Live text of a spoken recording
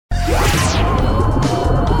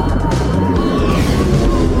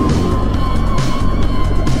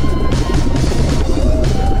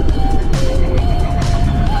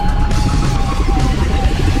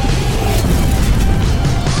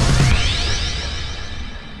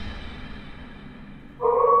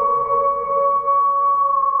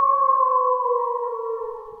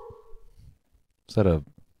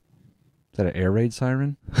Is that an air raid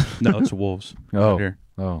siren? No, it's wolves. Oh. Right here.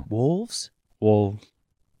 Oh. Wolves? Wolves.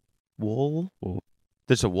 Wolf?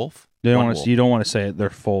 There's a wolf? You don't want to say it. They're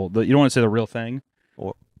full. You don't want to say the real thing.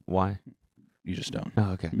 Why? You just don't.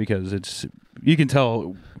 Oh, okay. Because you can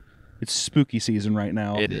tell it's spooky season right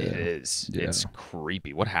now. It is. Yeah. It's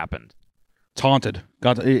creepy. What happened? It's haunted.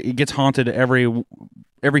 It gets haunted every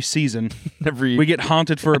season. We get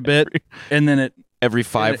haunted for a bit, and then every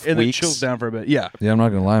 5 weeks. And it chills down for a bit. Yeah. Yeah, I'm not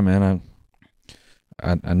gonna lie, man.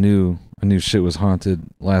 I knew shit was haunted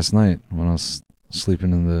last night when I was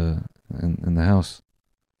sleeping in the house.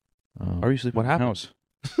 Are you sleeping What in the happened? house?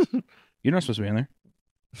 You're not supposed to be in there.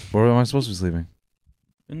 Where am I supposed to be sleeping?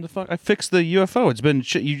 In the fuck? I fixed the UFO. It's been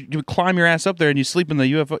shit. You climb your ass up there and you sleep in the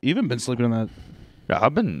UFO. You haven't been sleeping in that. Yeah,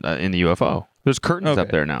 I've been in the UFO. There's curtains up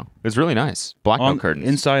there now. It's really nice. Blackout curtains.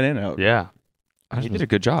 Inside and out. Yeah. You did a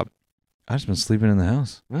good job. I just been sleeping in the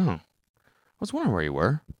house. Oh. I was wondering where you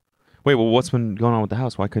were. Wait, well, what's been going on with the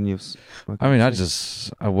house? Why couldn't you...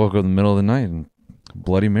 I woke up in the middle of the night and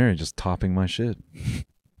Bloody Mary just topping my shit.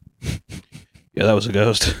 Yeah, that was a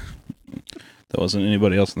ghost. That wasn't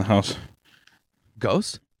anybody else in the house.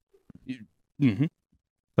 Ghost? Mm-hmm.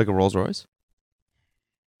 Like a Rolls Royce?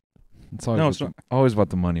 It's always about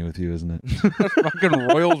the money with you, isn't it? Fucking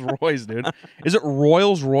Rolls Royce, dude. Is it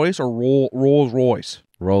Rolls Royce or Rolls Royce?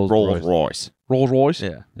 Rolls Royce. Rolls Royce?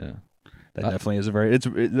 Yeah. Yeah. That definitely is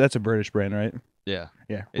that's a British brand, right? Yeah.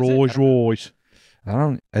 Yeah. Is Rolls Royce.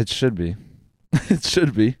 It should be. It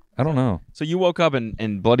should be. I don't know. So you woke up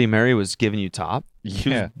and Bloody Mary was giving you top? She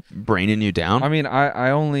was braining you down? I mean,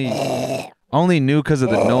 I only knew because of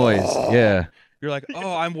the noise. Yeah. You're like,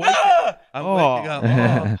 oh, I'm waking up.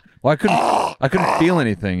 Oh. Well, I couldn't feel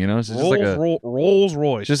anything, you know? It's just like Rolls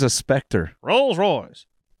Royce. just a specter. Rolls Royce.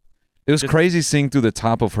 It was crazy seeing through the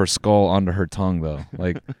top of her skull onto her tongue, though.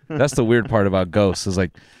 Like, that's the weird part about ghosts is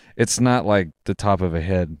like, it's not like the top of a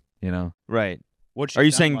head, you know? Right. Are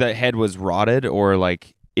you saying the head was rotted or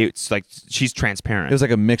like it's like she's transparent? It was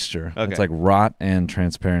like a mixture. Okay. It's like rot and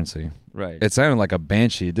transparency. Right. It sounded like a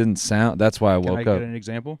banshee. It didn't sound. That's why I woke Can I up. get an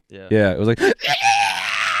example? Yeah. Yeah, it was like.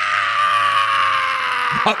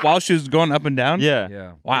 While she was going up and down? Yeah.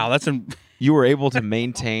 Yeah. Wow, that's You were able to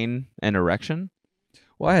maintain an erection?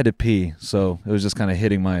 Well, I had to pee, so it was just kind of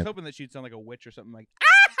hitting I my. was hoping that she'd sound like a witch or something like.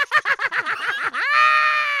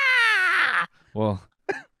 Well.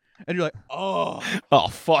 And you're like, oh. Oh,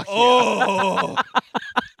 fuck Oh.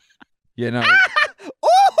 Yeah, no.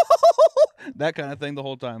 That kind of thing the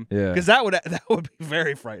whole time. Yeah. Because that would be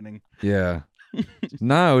very frightening. Yeah.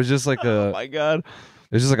 No, it was just like Oh, my God.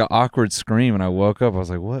 It was just like an awkward scream, and I woke up. I was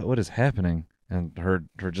like, "What is happening?" And her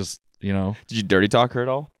just, you know. Did you dirty talk her at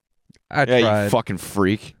all? I tried. You fucking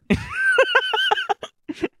freak.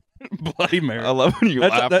 Bloody Mary. I love when you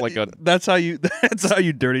laugh like a... That's how you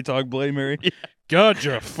dirty talk Bloody Mary. Yeah. God,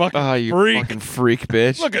 you're a fucking you freak. fucking freak,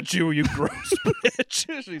 bitch. Look at you gross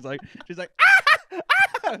bitch. She's like,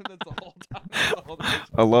 that's the whole time.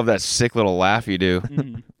 I love that sick little laugh you do.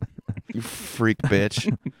 Mm. You freak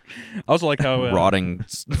bitch. I also like how rotting.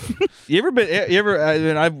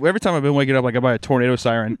 Every time I've been waking up like by a tornado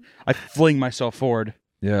siren, I fling myself forward.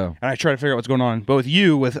 Yeah. And I try to figure out what's going on. But with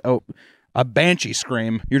you, with a banshee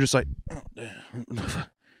scream, you're just like,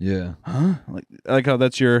 Yeah. huh? Like how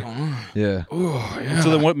that's your. Yeah. Oh, yeah. So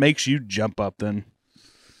then, what makes you jump up then?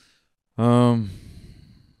 Are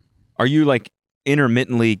you like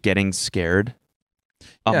intermittently getting scared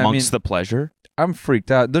amongst the pleasure? I'm freaked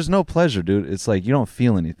out. There's no pleasure, dude. It's like you don't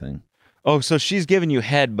feel anything. Oh, so she's giving you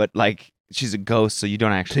head, but like she's a ghost, so you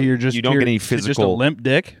don't actually. So you don't get any physical. physical. Just a limp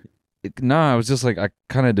dick. I was just like I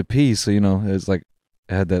kind of had to pee, so you know, it's like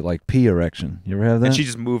I had that like pee erection. You ever have that? And she's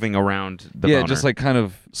just moving around the yeah, boner. just like kind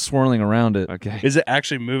of swirling around it. Okay. Is it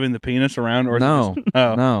actually moving the penis around, or No, is it just,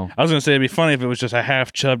 oh. no. I was gonna say it'd be funny if it was just a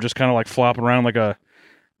half chub, just kind of like flopping around like a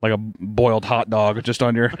boiled hot dog, just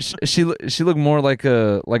on your. She looked more like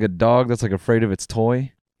a dog that's like afraid of its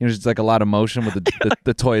toy. You know, just like a lot of motion, but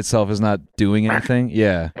the toy itself is not doing anything.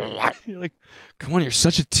 Yeah. You're like, come on, you're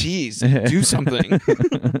such a tease. Do something.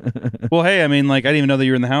 Well, hey, I mean, like I didn't even know that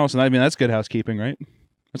you were in the house, and I mean that's good housekeeping, right?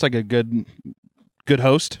 That's like a good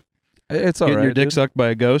host. It's all right. Getting your dick dude. sucked by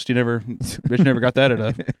a ghost. You never got that at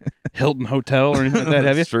a Hilton hotel or anything like that,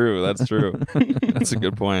 have you? That's true. That's true. That's a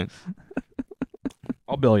good point.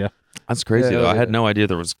 I'll bill you. That's crazy, Yeah, though. I had yeah. no idea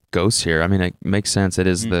there was ghosts here. I mean, it makes sense. It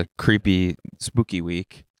is the creepy, spooky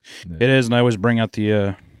week. It is, and I always bring out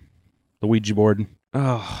the Ouija board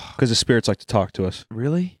Oh, because the spirits like to talk to us.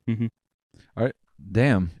 really? Mm-hmm. All right.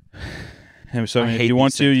 Damn. And so I if hate you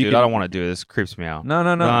want these to, things, you dude. can. I don't want to do this. It creeps me out. No.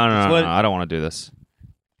 No, Let- I don't want to do this.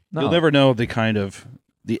 No. You'll never know the kind of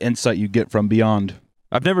the insight you get from beyond.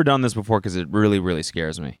 I've never done this before because it really, really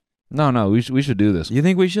scares me. No, we should do this. You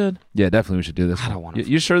think we should? Yeah, definitely we should do this. I don't want to.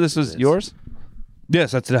 You sure this is yours?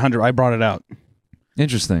 Yes, that's the 100. I brought it out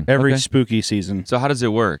Interesting. every Okay. spooky season. So how does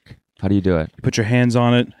it work? How do you do it? You put your hands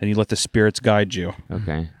on it and you let the spirits guide you.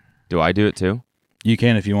 Okay. Do I do it too? You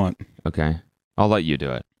can if you want. Okay. I'll let you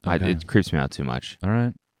do it. Okay. It creeps me out too much. All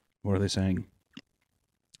right. What are they saying?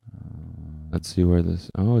 Let's see where this...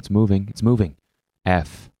 Oh, it's moving. It's moving.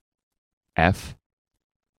 F. F.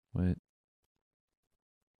 Wait.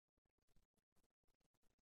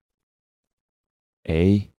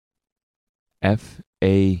 A. F.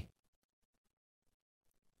 A.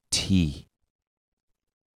 T.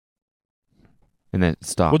 And then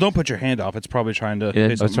stop. Well, don't put your hand off. It's probably trying to. Yeah,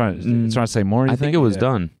 say It's something. trying to say more. You I think it was Yeah.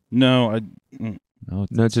 done. No, No,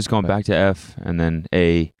 No, it's just going back to F and then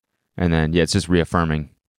A and then, yeah, it's just reaffirming.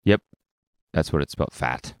 Yep. That's what it's spelled.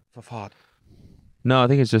 Fat. Fafat. No, I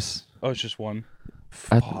think it's just... Oh, it's just one.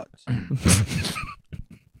 I- Fafat.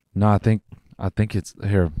 No, I think it's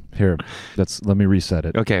here. Let me reset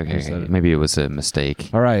it. Okay. Reset it. Maybe it was a mistake.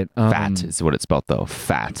 All right. Fat is what it's spelled, though.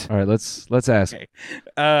 Fat. All right. Let's ask. Okay.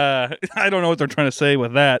 I don't know what they're trying to say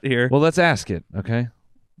with that here. Well, let's ask it. Okay.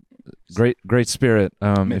 Great spirit.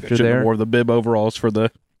 Maybe If I you're shouldn't have there, wore the bib overalls for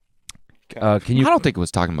the. can I you don't think it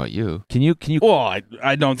was talking about you. can you Well,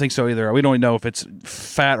 I don't think so either. We don't even know if it's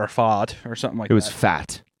fat or fought or something like It was that.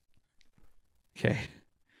 fat. Okay.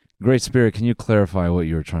 great spirit? Can you clarify what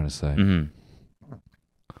you were trying to say? Mm-hmm.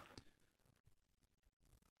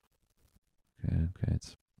 Okay.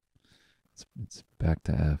 It's back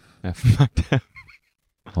to F. F.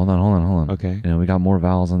 Hold on. Okay. We got more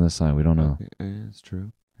vowels on this side. We don't know. Okay, it's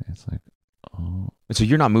true. It's like So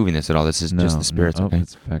you're not moving this at all. This is just the spirits. No, Okay.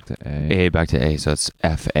 it's back to A. A back to A. So it's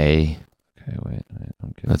F-A. Okay, wait.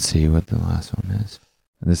 I'm good. Let's see what the last one is.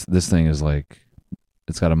 This thing is like,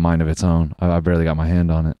 it's got a mind of its own. I barely got my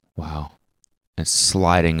hand on it. Wow. It's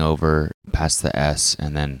sliding over past the S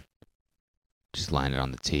and then just landed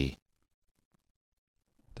on the T.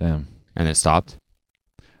 Damn. And it stopped?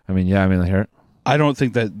 Here I don't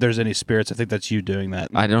think that there's any spirits. I think that's you doing that.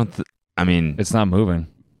 I mean, it's not moving.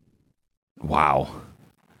 wow.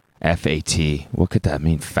 F-A-T. What could that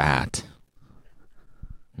mean? Fat.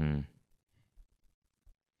 Do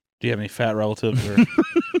you have any fat relatives? Or?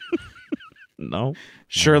 No.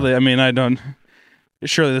 Surely, I don't.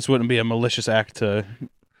 Surely this wouldn't be a malicious act to.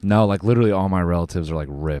 No, like literally all my relatives are like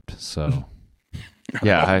ripped. So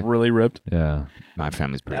Yeah, really ripped. yeah. my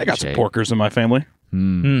family's pretty I got good some shape. porkers in my family.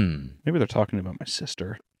 Hmm. Maybe they're talking about my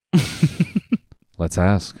sister. Let's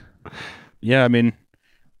ask. Yeah,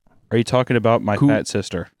 are you talking about my fat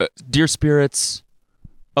sister? Dear spirits,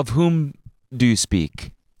 of whom do you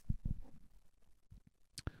speak?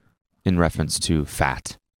 In reference to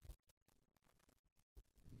fat.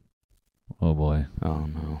 Oh boy. Oh,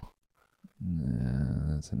 no.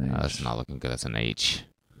 Yeah, that's an H. That's not looking good. That's an H.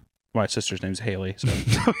 My sister's name's Haley. So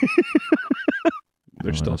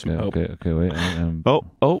there's still some hope. Okay, wait.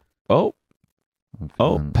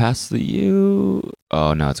 Past the U.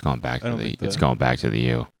 Oh no, it's going back I to don't the. think It's the- going back to the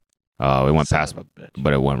U. Oh, it went Son past, of a bitch.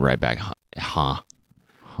 but it went right back. Huh.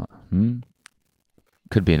 Hmm?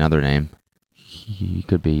 Could be another name. He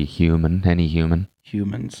could be human. Any human.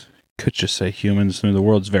 Humans. Could just say humans. The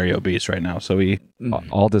world's very obese right now, so we.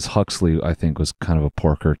 Aldous Huxley, I think, was kind of a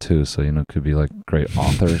porker too. So it could be like great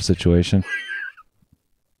author situation.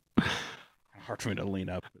 Hard for me to lean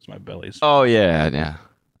up because my belly's. Oh yeah.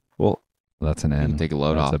 Well, That's an you N. can take a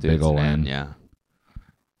load That's off. a dude. big It's ol' an N. Yeah.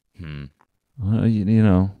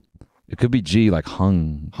 It could be G, like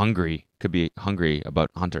hung. Hungry. Could be hungry about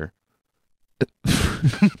Hunter.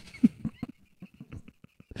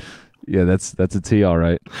 Yeah, that's a T, all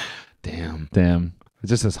right. Damn. It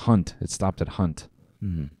just says hunt. It stopped at hunt.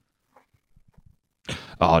 Hmm.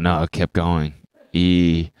 Oh no, it kept going.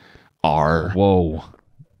 E-R. Whoa,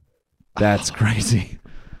 that's crazy.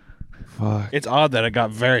 Fuck. It's odd that it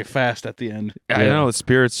got very fast at the end. I Yeah. know the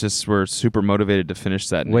spirits just were super motivated to finish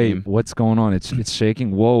that Wait, name. what's going on? It's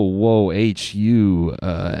shaking. Whoa, H-U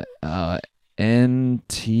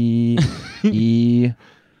N-T-E-R.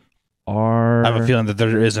 I have a feeling that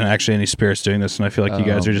there isn't actually any spirits doing this, and I feel like you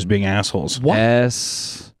guys are just being assholes.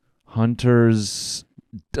 S Hunters.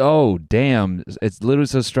 Oh, damn. It literally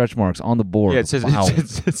says stretch marks on the board. Yeah, it says. Wow. It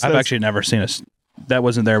says I've actually never seen that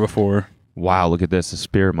wasn't there before. wow, look at this. The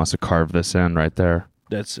spirit must have carved this in right there.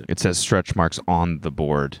 That's it. It says stretch marks on the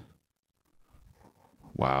board.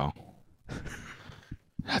 Wow.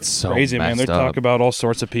 That's so Crazy, man. They're messed up. talking about all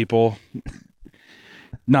sorts of people.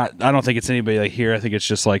 I don't think it's anybody like here. I think it's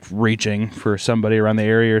just like reaching for somebody around the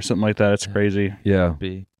area or something like that. It's crazy. Yeah.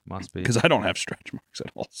 Must be. Because I don't have stretch marks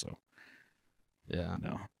at all. So Yeah.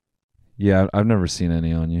 no. Yeah, I've never seen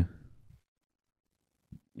any on you.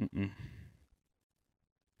 Mm-mm.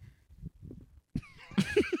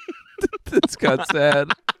 This got sad.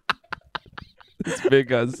 This bit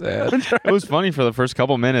got sad. It was funny for the first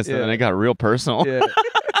couple minutes, and then it got real personal. Yeah.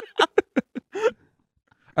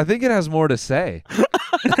 I think it has more to say.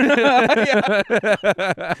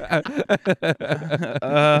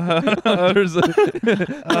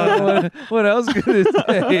 What else could it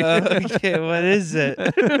say? Okay, what is it?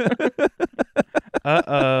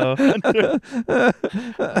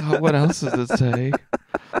 What else does it say?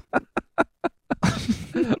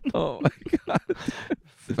 Oh my god.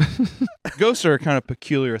 Ghosts are a kind of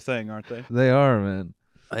peculiar thing, aren't they? They are, man.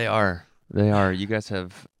 They are. They are. You guys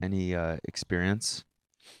have any experience?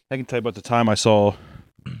 I can tell you about the time I saw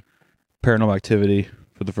Paranormal Activity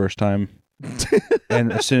for the first time.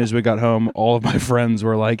 And as soon as we got home, all of my friends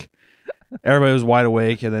were like, everybody was wide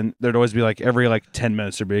awake. And then there'd always be like, every like 10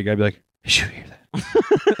 minutes there'd be a guy be like, did you hear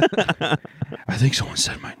that? I think someone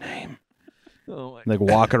said my name. Oh my like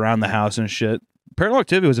walking around the house and shit. Paranormal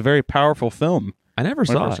Activity was a very powerful film. I never when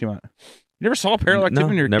saw first it. came out. You never saw Paranormal Activity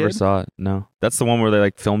when you were a never kid? saw it. No. That's the one where they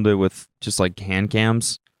like filmed it with just like hand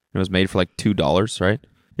cams. It was made for like $2, right?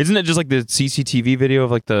 Isn't it just like the CCTV video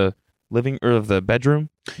of like the living or of the bedroom?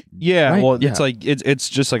 Yeah, Right? well, Yeah. it's like it's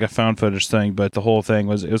just like a found footage thing, but the whole thing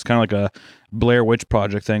was kind of like a Blair Witch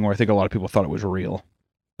Project thing where I think a lot of people thought it was real.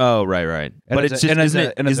 Oh, right. And But as it's a, just and as isn't a,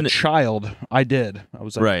 it, and as isn't a it child, I did. I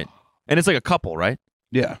was like, right? And it's like a couple, right?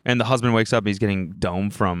 Yeah, And the husband wakes up and he's getting dome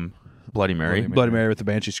from Bloody Mary. Bloody Mary with the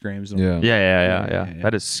Banshee screams. Yeah. Yeah.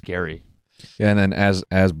 That is scary. Yeah, and then as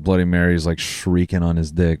Bloody Mary's like shrieking on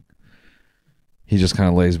his dick, he just kind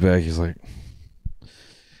of lays back. He's like,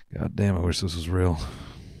 God damn, I wish this was real.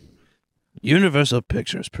 Universal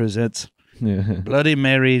Pictures presents Yeah. Bloody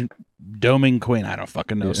Mary Doming Queen. I don't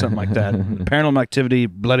fucking know, something like that. Paranormal Activity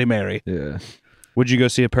Bloody Mary. Yeah. Would you go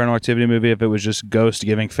see a Paranormal Activity movie if it was just ghosts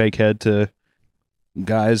giving fake head to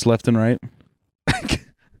guys left and right?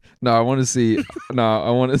 No, I want to see.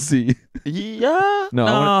 Yeah. No,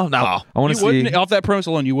 I want You to see. wouldn't, off that premise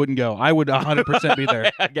alone, you wouldn't go. I would 100% be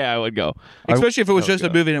there. Yeah, I would go. Especially if it was just a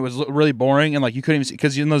movie and it was really boring and like you couldn't even see,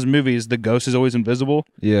 because in those movies the ghost is always invisible.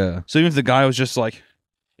 Yeah. So even if the guy was just like,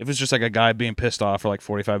 if it's just like a guy being pissed off for like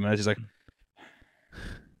 45 minutes, he's like,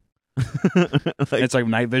 it's like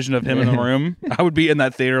night vision of him in the room. I would be in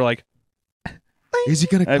that theater like, Is he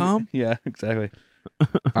gonna come? yeah, exactly.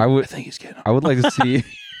 I would. I think he's getting. I would like to see.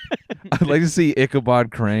 I'd like to see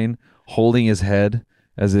Ichabod Crane holding his head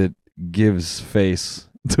as it gives face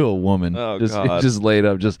to a woman. Oh, just, God. just laid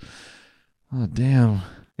up. Just. Oh damn.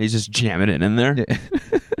 He's just jamming it in there. Yeah.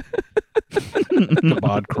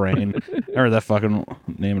 Ichabod Crane. I heard that fucking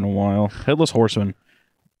name in a while. Headless Horseman.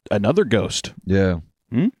 Another ghost. Yeah.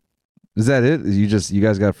 Hmm? Is that it? You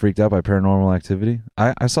guys got freaked out by Paranormal Activity?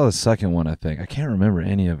 I saw the second one. I think I can't remember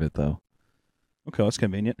any of it though. Okay, that's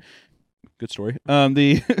convenient. Good story.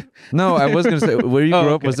 The No, I was gonna say where you Oh,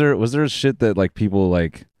 grew up. okay. Was there shit that like people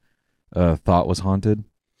like thought was haunted?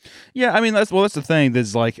 yeah, I mean that's the thing.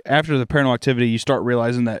 That's like after the Paranormal Activity, you start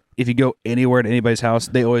realizing that if you go anywhere to anybody's house,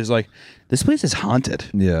 they always like this place is haunted.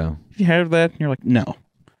 Yeah. If you have that, you're like, no,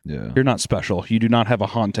 Yeah. you're not special. You do not have a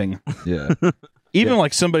haunting. Yeah. Even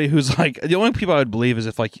like somebody who's like the only people I would believe is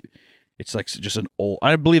if like it's like just an old.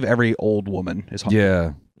 I believe every old woman is haunted.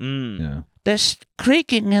 Yeah. Mm. Yeah. There's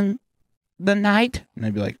creaking in the night, and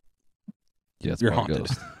I'd be like, Yeah. It's You're probably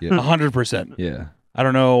haunted. ghost. Yeah. 100%. Yeah. I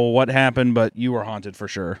don't know what happened, but you were haunted for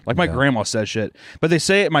sure. Like my Yeah. grandma says shit, but they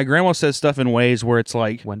say it. My grandma says stuff in ways where it's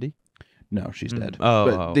like, Wendy? no, she's dead.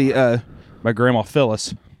 Oh, But my grandma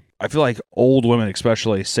Phyllis, I feel like old women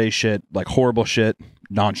especially say shit like horrible shit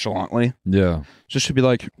nonchalantly. Yeah. So she'd be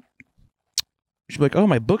like, oh,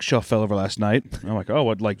 my bookshelf fell over last night. And I'm like, oh,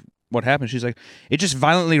 what happened? She's like, it just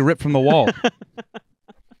violently ripped from the wall.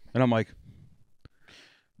 And I'm like,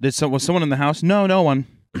 was someone in the house? No, no one.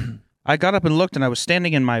 I got up and looked, and I was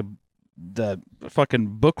standing in the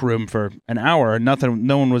fucking book room for an hour, and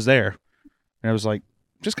no one was there. And I was like,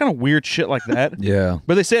 just kind of weird shit like that. Yeah.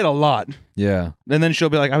 But they say it a lot. Yeah. And then she'll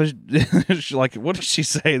be like, she's like, what did she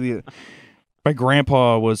say? My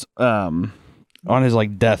grandpa was on his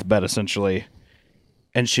like deathbed essentially,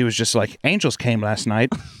 and she was just like, angels came last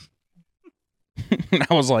night. And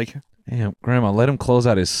I was like, Damn, Grandma, let him close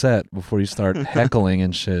out his set before you start heckling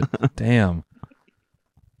and shit. Damn.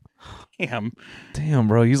 Damn,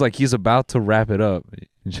 bro. He's about to wrap it up.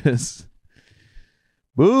 Just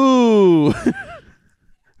boo.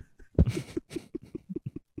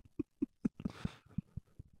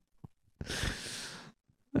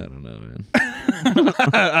 I don't know, man.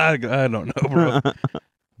 I don't know, bro.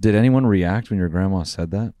 Did anyone react when your grandma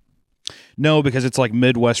said that? No, because it's like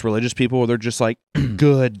Midwest religious people where they're just like,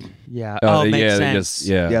 good. Yeah. yeah, makes they sense. just-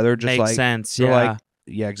 yeah. Yeah, they're just Makes like, sense. they're Yeah. like,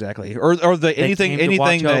 yeah, exactly. Or the anything came to watch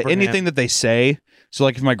anything that over him. anything that they say. So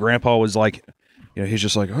like if my grandpa was like, you know, he's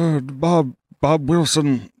just like, oh, Bob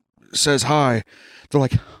Wilson says hi. They're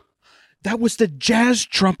like, that was the jazz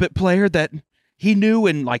trumpet player that he knew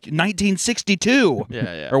in like 1962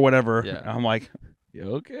 yeah. or whatever. Yeah. I'm like, Yeah,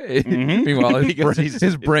 okay. Mhm. Meanwhile, Because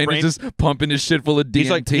his brain is just pumping his shit full of DMT. He's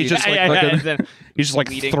like- he's just like- he's just like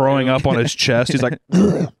Bleeding throwing through. up on his chest. He's like,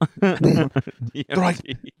 they're like,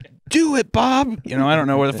 do it, Bob. You know, I don't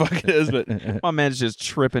know where the fuck it is, but my man's just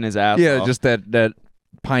tripping his ass yeah, off. just that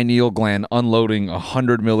pineal gland unloading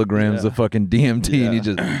 100 milligrams of fucking DMT, and he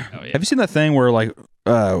just have you seen that thing where like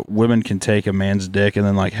women can take a man's dick and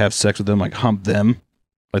then like have sex with them, like hump them?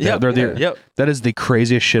 Like Yep. they're the, Yep. that is the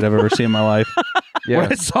craziest shit I've ever seen in my life. yeah,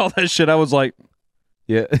 When I saw that shit, I was like,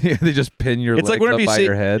 yeah, they just pin your It's like legs whenever up you by see-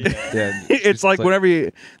 your head. Yeah, it's like whenever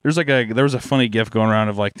you, there was a funny gif going around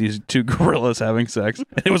of like these two gorillas having sex.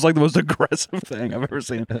 And it was like the most aggressive thing I've ever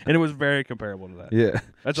seen, and it was very comparable to that. yeah.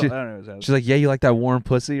 That's She- all, I don't know. She's like, yeah, you like that warm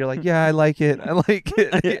pussy? You're like, yeah, I like it. I like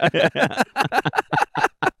it.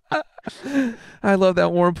 I love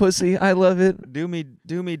that warm pussy. I love it. Do me,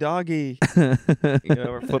 doggy. You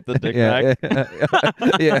ever flip the dick Yeah,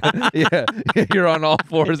 back? yeah. You're on all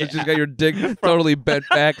fours and she's got your dick totally bent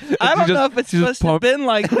back. I And don't she know just- if it's she just supposed to have been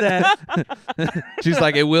like that. She's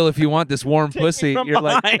like, it will if you want this warm pussy. from You're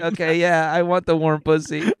like, behind. okay, yeah, I want the warm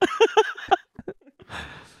pussy.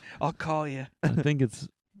 I'll call you. I think it's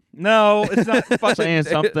No, it's not fucking. saying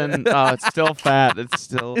something. It's still fat. It's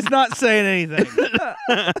still. It's not saying anything.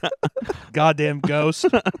 Goddamn ghost.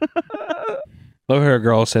 Love hear a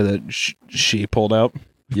girl say that she pulled out.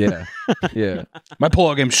 Yeah, yeah, My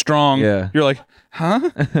pull-out game's strong. Yeah. You're like, huh?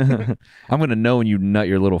 I'm gonna know when you nut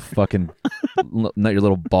your little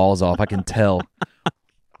balls off. I can tell.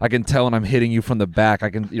 I can tell when I'm hitting you from the back.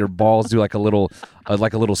 Your balls do like a little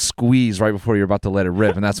squeeze right before you're about to let it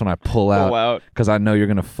rip, and that's when I pull Pull out out. because I know you're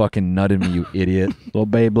gonna fucking nut in me, you idiot. Little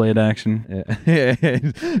Beyblade action. Yeah.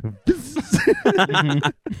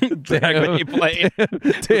 When you play it,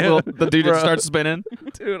 the dude bro. just starts spinning.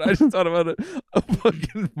 Dude, I just thought about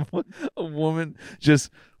a woman just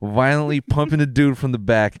violently pumping a dude from the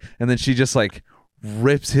back, and then she just like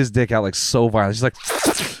rips his dick out like so violent. She's like,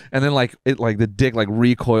 and then like the dick like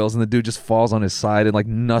recoils, and the dude just falls on his side and like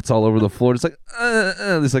nuts all over the floor. It's like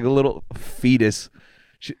there's like a little fetus.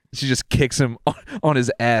 She just kicks him on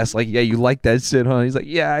his ass like, yeah, you like that shit, huh? He's like,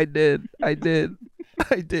 yeah, I did.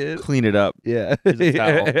 Clean it up. Yeah. Here's a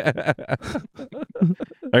towel.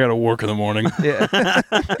 I gotta work in the morning. Yeah.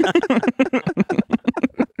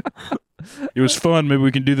 It was fun. Maybe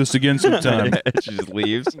we can do this again sometime. She just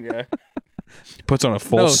leaves. Yeah. Puts on a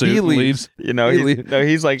full No, suit he and leaves. You know,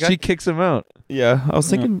 he's like, She kicks him out. yeah. I was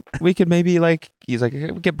thinking we could maybe he's like,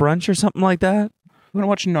 get brunch or something like that. Want to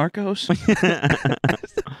watch Narcos?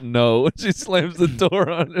 No, she slams the door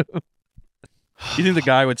on him. You think the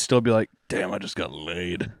guy would still be like, damn, I just got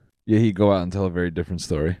laid? Yeah, he'd go out and tell a very different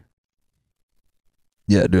story.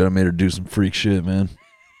 Yeah, dude, I made her do some freak shit, man.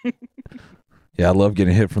 Yeah, I love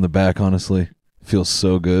getting hit from the back, honestly. Feels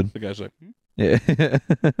so good. The guy's like, Yeah.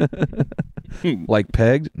 Like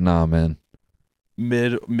pegged? Nah, man.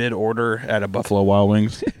 mid order at a Buffalo Wild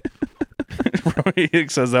Wings. He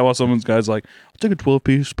says that while someone's guy's like, I'll take a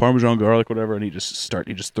 12-piece Parmesan garlic, whatever, and he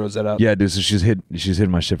just throws that out. Yeah, dude, so she's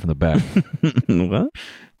hitting my shit from the back. What?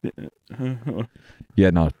 Yeah,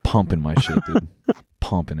 no, pumping my shit, dude.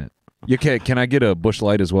 Pumping it. You can I get a Busch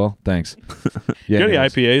Light as well? Thanks. Yeah, You got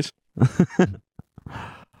any anyways. IPAs?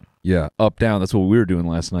 Yeah, up, down. That's what we were doing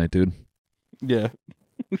last night, dude. Yeah.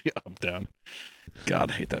 Yeah, I'm down.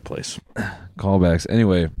 God, I hate that place. Callbacks.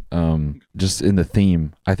 Anyway, just in the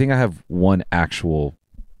theme, I think I have one actual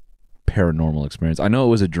paranormal experience. I know it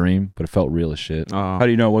was a dream, but it felt real as shit. How do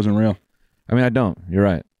you know it wasn't real? I mean, I don't. You're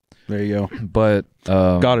right. There you go. But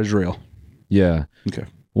God is real. yeah. Okay.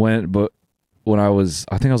 When I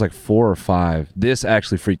think I was like 4 or 5. This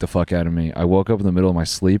actually freaked the fuck out of me. I woke up in the middle of my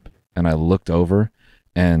sleep and I looked over,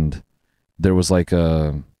 and there was like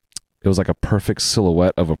a perfect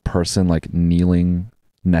silhouette of a person like kneeling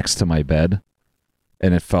next to my bed,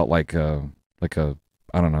 and it felt like a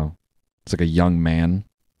I don't know, it's like a young man.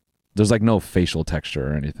 There's like no facial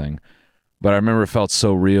texture or anything, but I remember it felt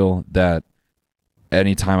so real that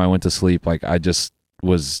anytime I went to sleep, like I just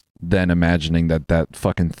was then imagining that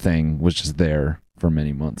fucking thing was just there for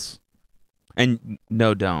many months. And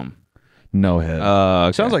no dome. No head.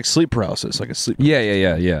 Okay. Sounds like sleep paralysis, like a sleep.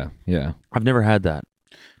 Yeah. I've never had that.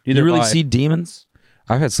 You really see demons?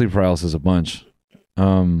 I've had sleep paralysis a bunch.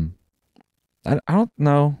 I don't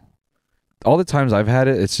know. All the times I've had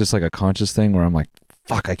it, it's just like a conscious thing where I'm like,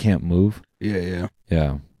 fuck, I can't move. Yeah.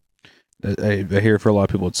 Yeah. I hear for a lot of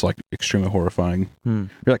people it's like extremely horrifying. You're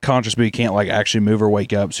like conscious, but you can't like actually move or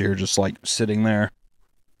wake up, so you're just like sitting there.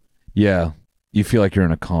 Yeah. You feel like you're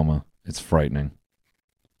in a coma. It's frightening.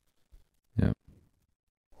 Yeah.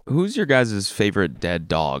 Who's your guys' favorite dead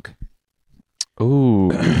dog? Ooh.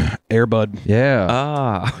 Airbud. Yeah.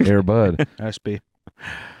 Ah. Airbud. SB.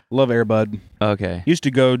 Love Airbud. Okay. Used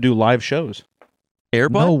to go do live shows.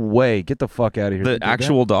 Airbud? No way. Get the fuck out of here. The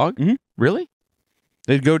actual dog? Mhm. Really?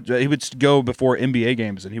 They'd go. He would go before NBA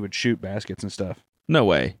games, and he would shoot baskets and stuff. No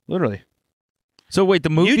way. Literally. So wait, the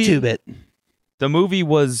movie YouTube it. The movie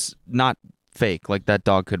was not fake. Like that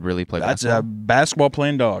dog could really play That's basketball. a basketball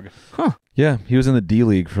playing dog. Yeah. He was in the D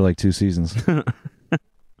League for like 2 seasons.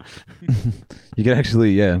 You could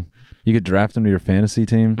actually, you could draft him to your fantasy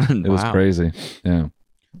team. It was Wow. crazy. Yeah.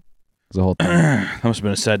 It was a whole thing. That must have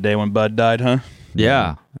been a sad day when Bud died, huh?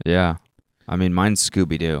 Yeah. I mean, mine's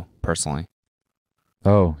Scooby-Doo, personally.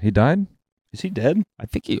 Oh, he died? Is he dead? I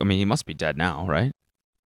think he must be dead now, right?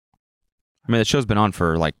 I mean, the show's been on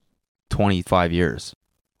for like 25 years.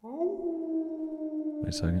 Wait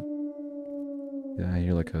a second. Yeah, I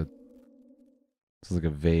hear like a. This is like a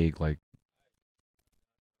vague, like.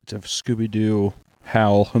 It's a Scooby-Doo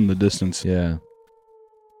howl in the distance. Yeah.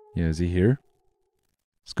 Yeah, is he here?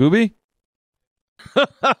 Scooby?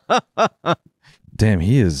 Damn,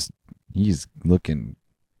 he's looking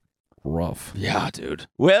rough. Yeah, dude.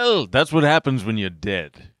 Well, that's what happens when you're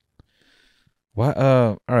dead. What?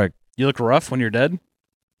 All right. You look rough when you're dead?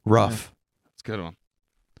 Rough. That's a good one.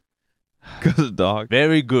 Good dog.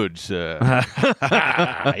 Very good, sir.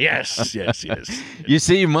 Yes. You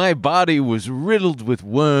see, my body was riddled with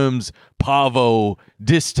worms, parvo,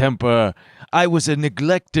 distemper. I was a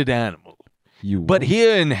neglected animal. But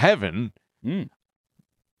here in heaven,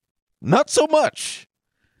 not so much.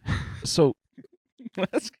 So,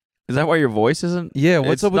 Is that why your voice isn't? yeah,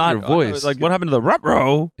 what's It's up with not- your voice? Like, what happened to the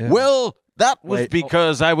ruh-roh? Yeah. Well, that was Wait,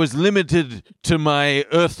 because I was limited to my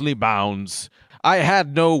earthly bounds. I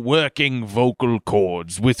had no working vocal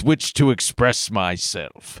cords with which to express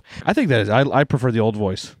myself. I think that is. I prefer the old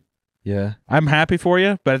voice. Yeah. I'm happy for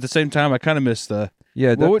you, but at the same time, I kind of miss the.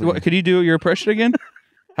 Yeah, Could you do your impression again?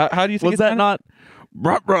 How do you think Was that not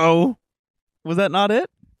ruh-roh? Was that not it?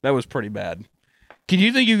 That was pretty bad. Can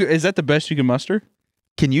you think is that the best you can muster?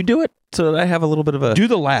 Can you do it so that I have a little bit of a Do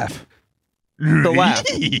the laugh. the laugh?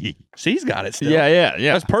 See, he's got it still. Yeah.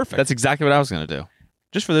 That's perfect. That's exactly what I was gonna do.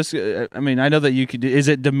 Just for this. I mean, I know that you could. Is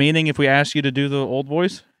it demeaning if we ask you to do the old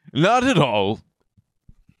voice? Not at all.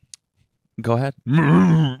 Go ahead.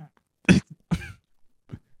 One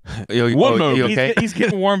moment. You okay? He's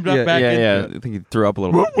getting warmed up back in. yeah. I think he threw up a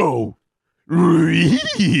little bit. Whoa.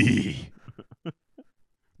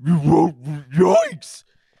 Yikes.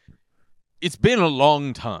 It's been a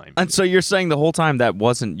long time. And so you're saying the whole time that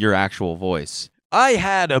wasn't your actual voice? I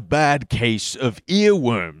had a bad case of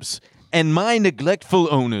earworms, and my neglectful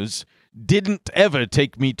owners didn't ever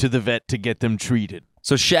take me to the vet to get them treated.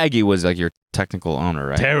 So Shaggy was like your technical owner,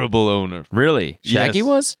 right? Terrible owner. Really? Shaggy Yes.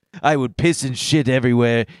 was? I would piss and shit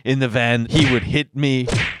everywhere in the van. He would hit me.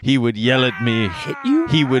 He would yell at me. Hit you?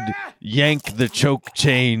 He would yank the choke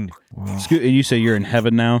chain. You say you're in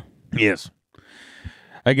heaven now. Yes.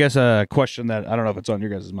 I guess a question that I don't know if it's on your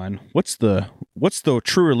guys' mind. What's the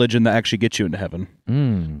true religion that actually gets you into heaven?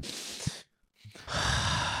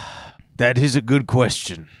 That is a good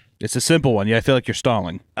question. It's a simple one. Yeah, I feel like you're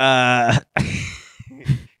stalling.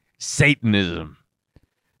 Satanism.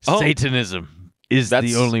 Oh. Satanism is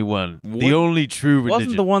That's- the only one. The What- only true religion.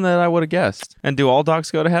 Wasn't the one that I would have guessed. And do all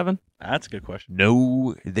dogs go to heaven? That's a good question.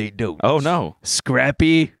 No, they don't. Oh, no.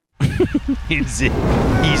 Scrappy. he's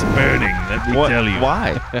burning, let me tell you.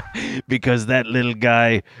 Why? Because that little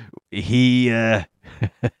guy, he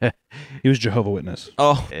He was Jehovah Witness.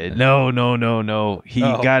 Oh. no. He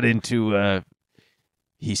Oh. got into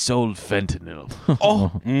he sold fentanyl.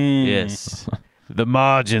 Oh. Yes. The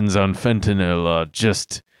margins on fentanyl are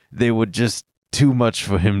they were just too much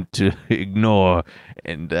for him to ignore,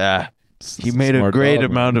 and he made a Smart great dog,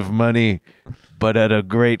 man. amount of money, but at a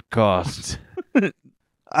great cost.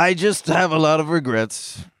 I just have a lot of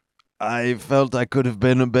regrets. I felt I could have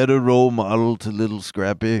been a better role model to little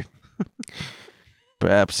Scrappy.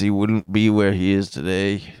 Perhaps he wouldn't be where he is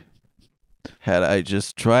today had I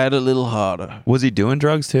just tried a little harder. Was he doing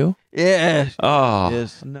drugs too? Yeah. Oh.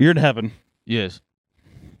 Yes. You're in heaven. Yes.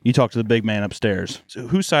 You talk to the big man upstairs. So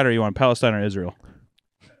whose side are you on, Palestine or Israel?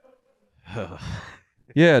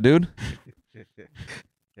 Yeah, dude.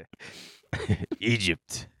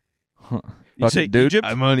 Egypt. You say dude, Egypt?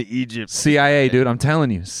 I'm on Egypt. CIA, dude. I'm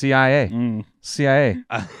telling you, CIA. Mm. CIA.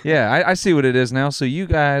 Yeah, I see what it is now. So you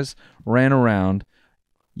guys ran around.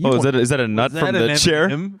 Oh, is that a nut from the chair?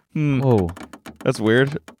 Oh, That's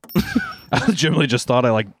weird. I legitimately just thought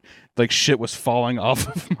I like shit was falling off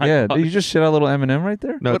of my yeah. body. Did you just shit out a little M&M right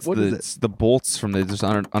there? No, What is it? it's the bolts from the just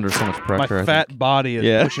under so much My pressure. fat body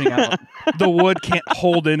is pushing out. The wood can't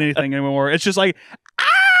hold in anything anymore. It's just like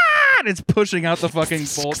and it's pushing out the fucking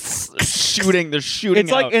bolts. They're shooting.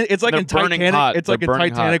 It's like out. it's like They're in burning Titanic. hot. It's like They're in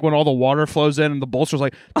burning Titanic hot. when all the water flows in and the bolts are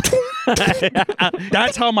like.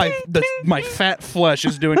 That's how my fat flesh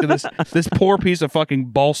is doing to this poor piece of fucking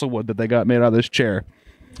balsa wood that they got made out of this chair.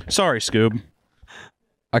 Sorry, Scoob.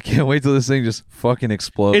 I can't wait till this thing just fucking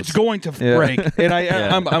explodes. It's going to break, and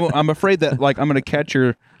I'm afraid that like I'm gonna catch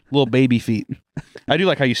your little baby feet. I do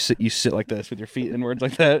like how you sit like this with your feet inwards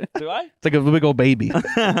like that. Do I? It's like a big old baby.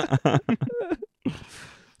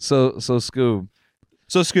 So Scoob.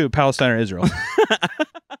 So Scoob, Palestine or Israel?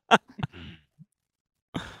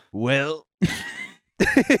 Well,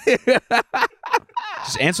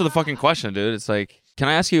 Just answer the fucking question, dude. It's like, can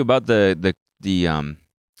I ask you about the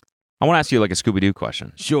I want to ask you like a Scooby Doo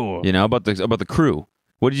question. sure. You know, about the crew.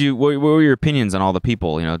 What were your opinions on all the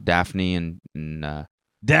people? You know, Daphne and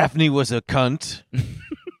Daphne was a cunt.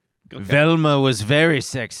 Velma was very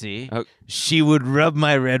sexy. Oh. She would rub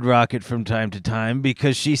my red rocket from time to time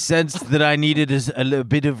because she sensed that I needed a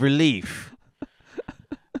bit of relief.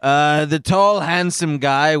 The tall, handsome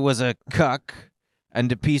guy was a cuck and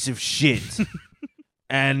a piece of shit.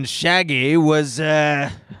 And Shaggy was,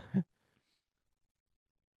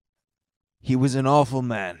 he was an awful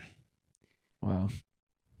man. Wow.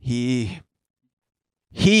 He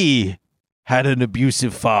had an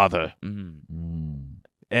abusive father.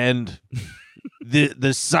 And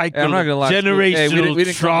the cycle I'm not gonna of lie. generational we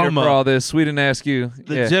didn't come here trauma. for all this. We didn't ask you.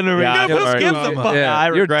 The Yeah. generational Yeah, who gives a fuck? Yeah, I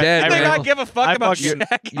you're regret- dead, I They man. not give a fuck I about fucking-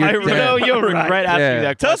 Shaggy. You're dead. you'll regret asking Yeah. me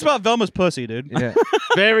that. Tell us about Velma's pussy, dude. Yeah.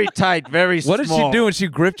 Very tight, very small. What did she do when she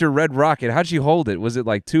gripped your red rocket? How'd she hold it? Was it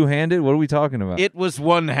like two-handed? What are we talking about? It was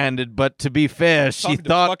one-handed, but to be fair, she Talking to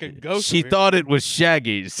thought fucking ghosts she over here. thought it was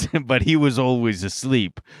Shaggy's, but he was always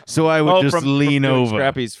asleep. So I would just lean doing over.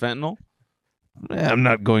 Scrappy's fentanyl. I'm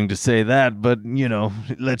not going to say that, but you know,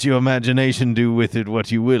 let your imagination do with it what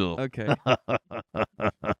you will. Okay.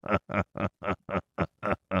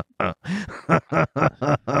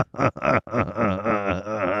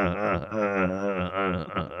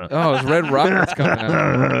 Oh, it's red rockets coming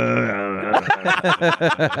Oh, dear. out.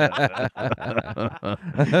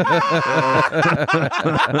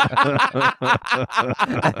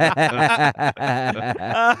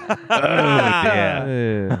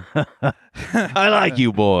 I like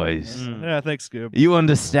you boys. Yeah, thanks, Scoob. You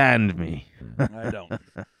understand me. I don't.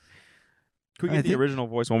 Could we get the original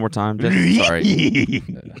voice one more time? Just, sorry.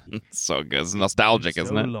 It's so good. It's nostalgic,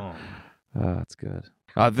 isn't it? long. Oh, that's good.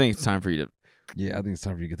 I think it's time for you to. Yeah, I think it's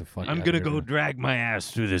time for you to get the fuck I'm out gonna of here. go drag my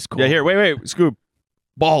ass through this court. Yeah, here. Wait. Scoop.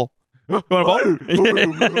 Ball. You want a ball?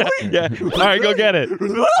 Yeah. All right, go get it.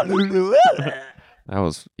 That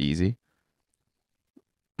was easy.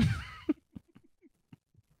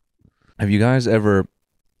 Have you guys ever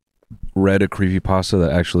read a creepypasta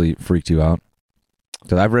that actually freaked you out?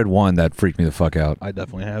 Because I've read one that freaked me the fuck out. I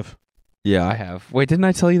definitely have. Yeah, I have. Wait, didn't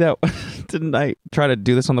I tell you that? Didn't I try to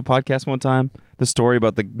do this on the podcast one time? The story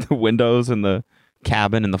about the windows and the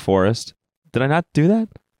cabin in the forest. Did I not do that?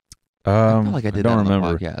 I feel like I did don't that on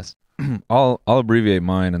remember. the podcast. I'll abbreviate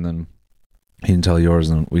mine and then you can tell yours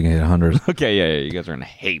and we can hit 100. Okay, yeah. You guys are gonna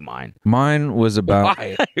hate mine Mine was about.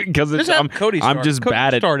 because Just have Cody start. I'm just Cody,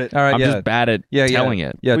 bad at. start it. All right, I'm yeah. just bad at Yeah, telling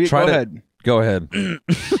it. Yeah, try go to. ahead. Go ahead.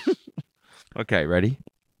 Okay, ready?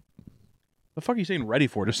 The fuck are you saying ready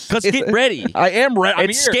for? Just Let's get ready. I am ready.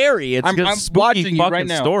 It's scary. It's I'm a spooky watching you fucking right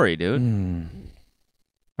now. story, dude. Hmm.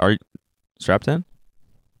 Are you strapped in?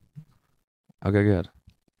 Okay, good.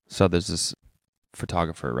 So there's this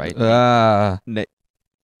photographer, right? I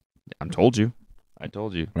told you. I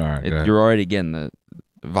told you. All right. go ahead. You're already getting the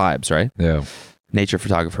vibes, right? Yeah. Nature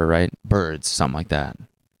photographer, right? Birds, something like that.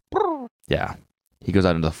 Yeah. He goes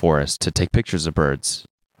out into the forest to take pictures of birds,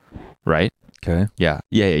 right? Okay. Yeah.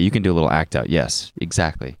 You can do a little act out. Yes,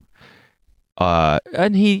 exactly.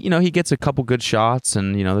 And he gets a couple good shots,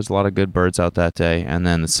 and there's a lot of good birds out that day. And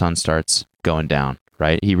then the sun starts going down.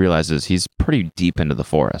 Right? He realizes he's pretty deep into the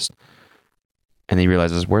forest, and he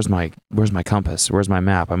realizes, where's my compass? Where's my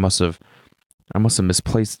map? I must have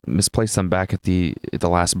misplaced them back at the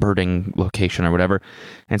last birding location or whatever.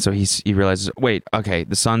 And so he realizes, wait, okay,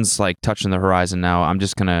 the sun's like touching the horizon now. I'm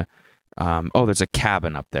just gonna, there's a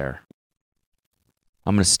cabin up there.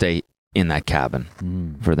 I'm gonna stay in that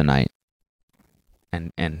cabin for the night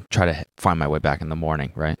and try to find my way back in the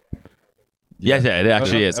morning, right? Yeah, it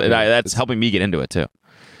actually is. That's helping me get into it too.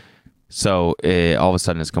 So all of a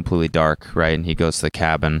sudden it's completely dark, right? And he goes to the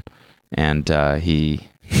cabin and he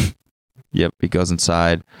goes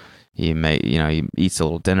inside. He eats a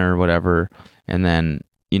little dinner or whatever. And then,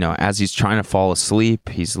 as he's trying to fall asleep,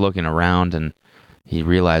 he's looking around and he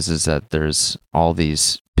realizes that there's all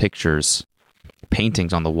these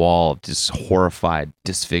paintings on the wall of just horrified,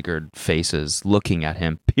 disfigured faces looking at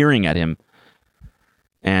him, peering at him.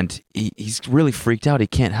 And he's really freaked out. He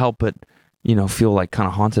can't help but, feel like kind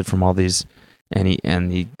of haunted from all these.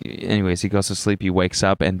 Anyways, he goes to sleep. He wakes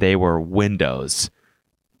up and they were windows.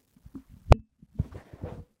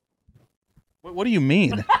 What do you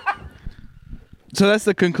mean? So that's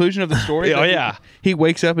the conclusion of the story? Oh, yeah. He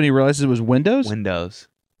wakes up and he realizes it was windows? Windows.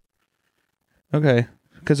 Okay.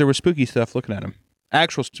 Because there was spooky stuff looking at him.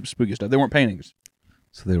 Actual spooky stuff. They weren't paintings.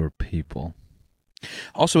 So they were people.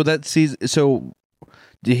 Also, is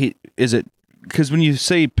it, because when you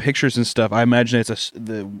say pictures and stuff, I imagine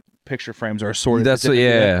the picture frames are sort of. That's what,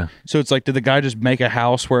 yeah. So it's like, did the guy just make a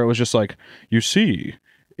house where it was just like, you see,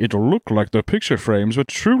 it'll look like the picture frames, but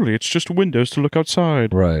truly it's just windows to look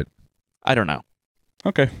outside. Right. I don't know.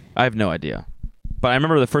 Okay. I have no idea. But I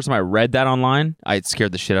remember the first time I read that online, it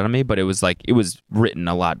scared the shit out of me, but it was written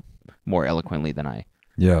a lot more eloquently than I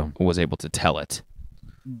was able to tell it.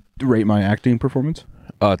 Rate my acting performance?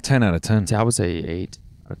 10 out of 10. I would say 8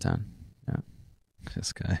 out of 10. Yeah.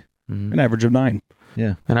 This guy. An average of 9.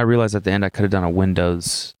 Yeah. And I realized at the end I could have done a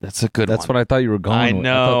Windows. That's a good one. That's what I thought you were going I with.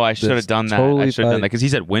 know. I should have done that. Totally I should have done that because he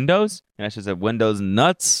said Windows, and I should have said Windows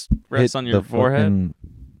nuts rest on your forehead.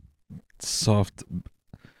 Soft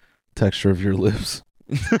texture of your lips.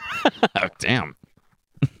 Oh, damn.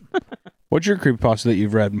 What's your creepypasta that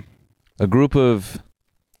you've read? A group of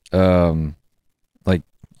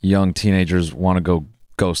young teenagers want to go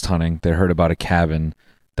ghost hunting. They heard about a cabin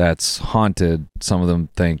that's haunted. Some of them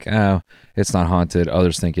think, it's not haunted.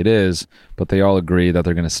 Others think it is, but they all agree that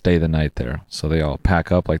they're going to stay the night there. So they all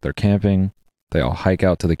pack up like they're camping. They all hike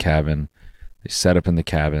out to the cabin. They set up in the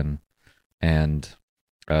cabin, and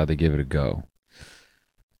they give it a go.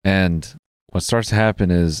 And what starts to happen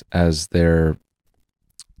is, as they're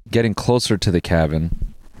getting closer to the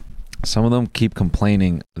cabin, some of them keep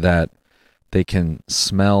complaining that they can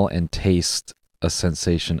smell and taste a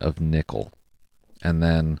sensation of nickel. And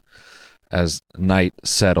then as night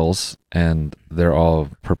settles and they're all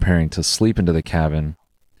preparing to sleep into the cabin.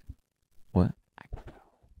 What?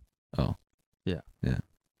 Oh. Yeah. Yeah.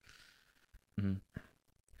 Mm-hmm.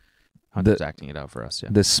 Hunter's acting it out for us, yeah.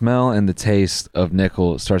 The smell and the taste of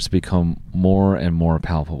nickel starts to become more and more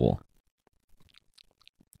palpable.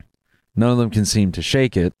 None of them can seem to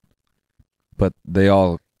shake it, but they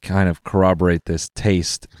all kind of corroborate this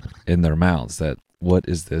taste in their mouths that, what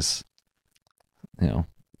is this? What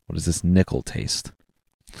is this nickel taste?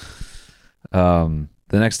 The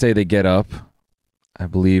next day they get up. I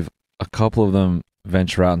believe a couple of them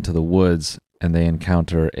venture out into the woods and they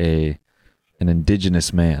encounter an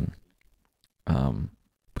indigenous man.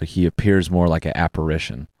 But he appears more like an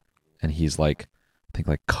apparition, and he's I think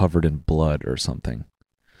covered in blood or something.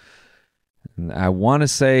 And I want to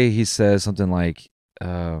say he says something like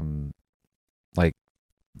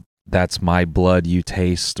that's my blood you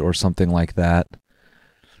taste, or something like that.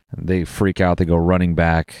 And they freak out. They go running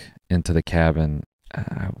back into the cabin.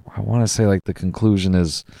 I want to say the conclusion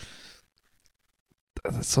is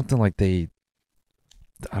something like they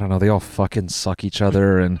all fucking suck each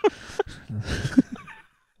other and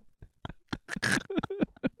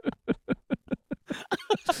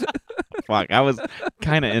Fuck, I was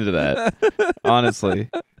kind of into that, honestly.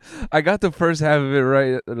 I got the first half of it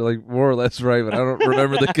right, more or less right, but I don't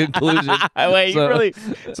remember the conclusion. Wait, so, really?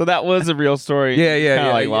 So that was a real story.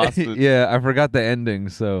 Yeah. Lost it. Yeah, I forgot the ending.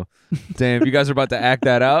 So, damn, you guys are about to act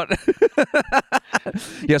that out.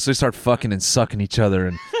 Yeah, so they start fucking and sucking each other,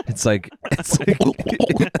 and it's like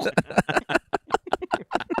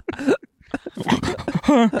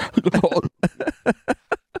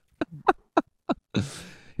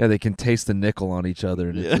yeah, they can taste the nickel on each other,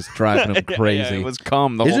 and it's just driving them crazy. Yeah, it was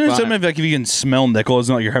cum the whole Isn't time. it something like if you can smell nickel, it's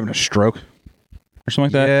not like you're having a stroke or something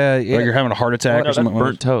like that? Yeah. Like you're having a heart attack or something.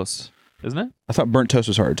 Burnt toast, isn't it? I thought burnt toast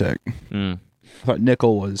was heart attack. I thought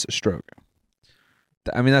nickel was a stroke.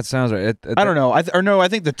 I mean, that sounds right. I don't know. I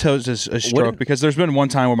think the toast is a stroke because there's been one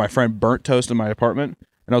time where my friend burnt toast in my apartment,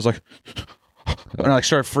 and I was like, and I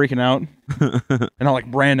started freaking out, and I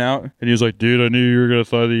ran out, and he was like, "Dude, I knew you were gonna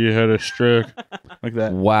thought that you had a stroke," like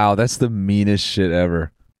that. Wow, that's the meanest shit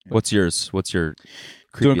ever. What's yours? What's your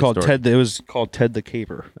doing Creepy called story. Ted. It was called Ted the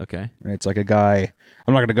Caver. Okay. And it's like a guy.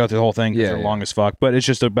 I'm not going to go through the whole thing. 'Cause Yeah, they're yeah. long as fuck. But it's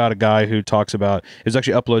just about a guy who talks about. It was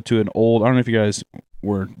actually uploaded to an old. I don't know if you guys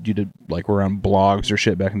were on blogs or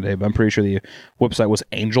shit back in the day, but I'm pretty sure the website was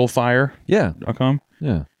angelfire.com.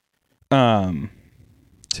 Yeah.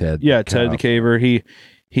 Ted. Yeah, Ted the Caver.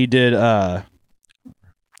 He did.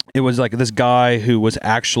 It was like this guy who was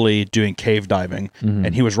actually doing cave diving,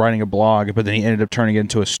 and he was writing a blog, but then he ended up turning it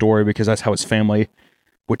into a story because that's how his family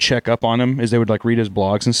would check up on him, is they would like read his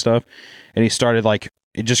blogs and stuff. And he started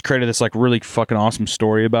it just created this like really fucking awesome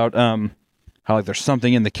story about how like there's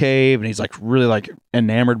something in the cave, and he's like really like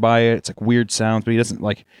enamored by it. It's like weird sounds, but he doesn't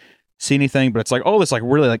like see anything. But it's like all this like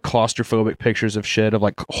really like claustrophobic pictures of shit of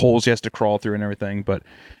like holes he has to crawl through and everything. But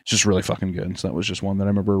it's just really fucking good. So that was just one that I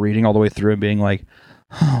remember reading all the way through and being like,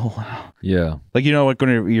 oh wow. Yeah. Like, you know, like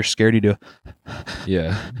when you're scared, you do.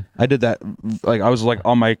 Yeah. I did that. Like I was like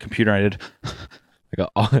on my computer. I did. Like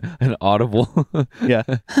an audible. Yeah.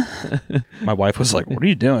 My wife was like, "What are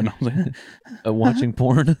you doing?" I was like, Watching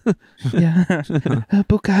porn. "Yeah,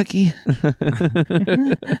 bukkake."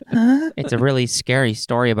 It's a really scary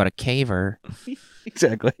story about a caver.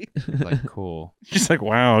 Exactly. Like, cool. She's like,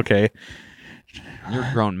 "Wow, okay." You're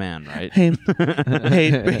a grown man, right? Hey,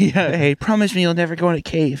 hey, promise me you'll never go in a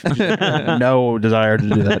cave. No desire to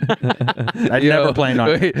do that. I never planned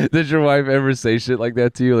on it. Wait, did your wife ever say shit like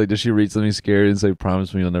that to you? Like, does she read something scary and say,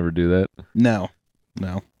 "Promise me you'll never do that"? No.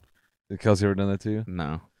 Did Kelsey ever done that to you?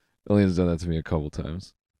 No. Elaine's done that to me a couple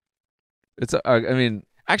times. It's, I mean,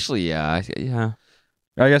 Actually, yeah. Yeah.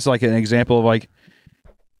 I guess like an example of like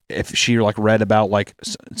if she like read about like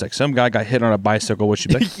it's like some guy got hit on a bicycle, would she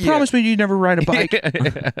be like, "Promise me you never ride a bike"?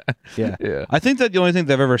 Yeah. Yeah. I think that the only thing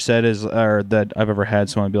they've ever said is, or that I've ever had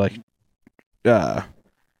someone be like, I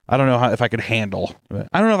don't know if I could handle.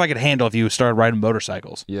 I don't know if I could handle if you started riding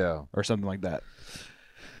motorcycles Yeah. or something like that.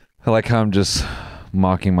 I like how I'm just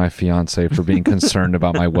mocking my fiance for being concerned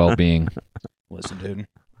about my well-being. Listen, dude.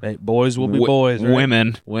 Hey, boys will be boys. Right?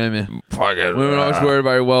 Women. Women. Fucking. Women always worried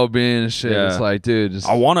about your well-being and shit. Yeah. It's like, dude, just,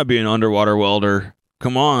 I want to be an underwater welder.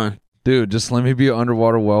 Come on. dude, just let me be an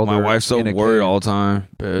underwater welder. My wife's so in a worried cave. all the time.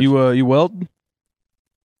 Bitch. You weld?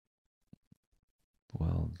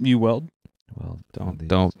 Well, You weld?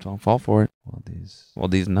 Don't fall for it. Well, these. Well,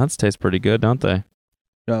 these nuts taste pretty good, don't they?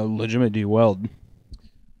 Legitimate, do you weld?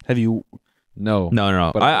 Have you No.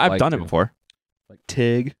 No. But I'd I've like done to. it before. like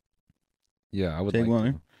TIG? Yeah, I would TIG like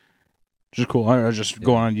welding? to. Just cool. I was just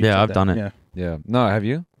going on YouTube. Yeah, I've that. done it. Yeah. Yeah. No, have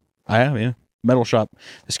you? I have, yeah. Metal shop.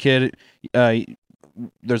 This kid,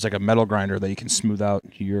 there's like a metal grinder that you can smooth out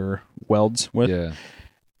your welds with. Yeah.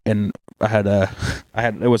 And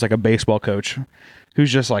it was like a baseball coach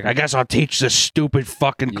who's just like, I guess I'll teach this stupid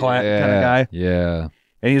fucking kind of guy. Yeah.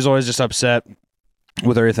 And he's always just upset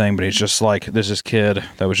with everything, but he's just like, there's this kid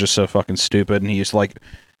that was just so fucking stupid, and he's like,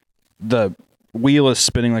 the wheel is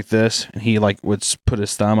spinning like this, and he like would put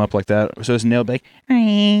his thumb up like that, so his nail would be like,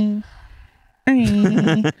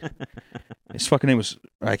 his fucking name was,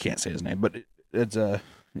 I can't say his name, but it's it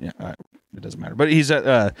doesn't matter. But he's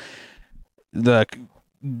at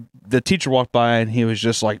the teacher walked by, and he was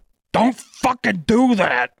just like, "Don't fucking do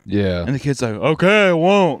that." Yeah. And the kid's like, "Okay, I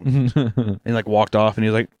won't." And he like walked off, and he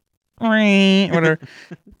was like, whatever.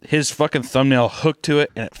 His fucking thumbnail hooked to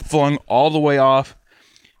it, and it flung all the way off,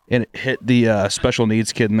 and it hit the special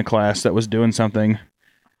needs kid in the class that was doing something,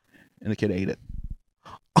 and the kid ate it.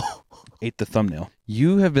 Ate the thumbnail.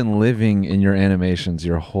 You have been living in your animations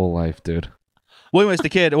your whole life, dude. Well, anyways, the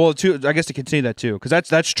kid. Well, I guess to continue that too, because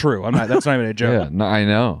that's true. That's not even a Yeah. joke. No, I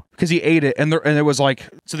know. Because he ate it, and it was like,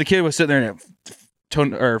 so the kid was sitting there,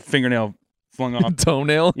 and fingernail flung off.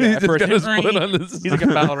 Toenail. Yeah, He at just first, got his foot on this. he's like a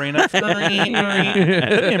ballerina. That'd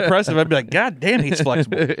be impressive. I'd be like, God damn, he's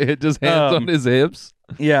flexible. It just hands on his hips.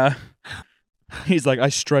 Yeah. He's like, I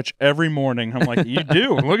stretch every morning. I'm like, you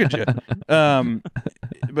do. Look at you.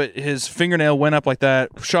 But his fingernail went up like that,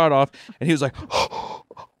 shot off, and he was like,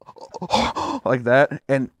 like that.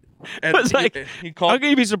 And It's like, he called. How can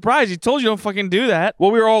you be surprised? He told you don't fucking do that.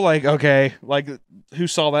 Well, we were all like, okay, like who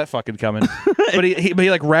saw that fucking coming? But he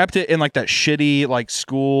like wrapped it in like that shitty like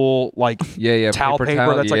school like Yeah. towel paper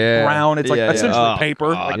towel, that's yeah. like brown. It's like Yeah, yeah. essentially Oh,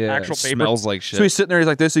 paper, God. like Yeah. actual It paper. smells like shit. So he's sitting there. He's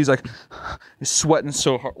like this. He's like he's sweating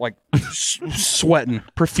so hard, like sweating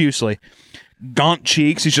profusely, gaunt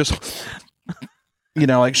cheeks. He's just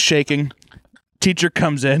like shaking. Teacher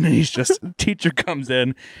comes in and he's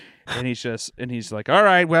like, all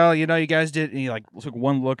right, well, you guys did. And he like took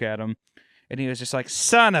one look at him, and he was just like,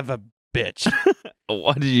 son of a bitch.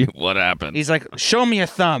 What happened? He's like, show me a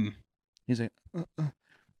thumb. He's like,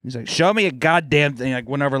 He's like, show me a goddamn thing. Like,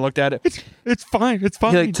 whenever I looked at it, It's fine. It's he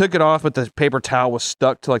like took it off, but the paper towel was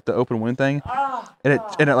stuck to like the open wound thing, and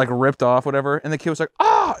it like ripped off, whatever. And the kid was like,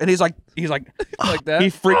 ah, and he's like like that. He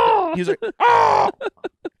freaked. He was like, ah.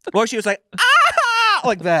 Well, she was like, ah,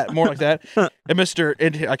 like that, more like that.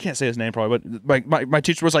 And I can't say his name probably, but my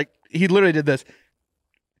teacher was like, he literally did this.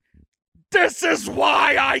 This is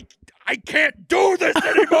why I can't do this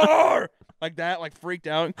anymore. Like that, like freaked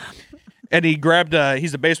out. And he grabbed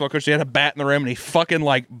he's a baseball coach, so he had a bat in the rim and he fucking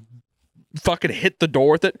hit the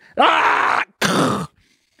door with it. Ah!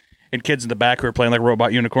 And kids in the back who were playing like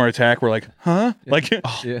Robot Unicorn Attack were like, huh? Yeah. Like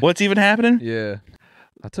Yeah. what's even happening? Yeah.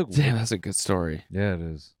 I took Damn, that's a good story. Yeah, it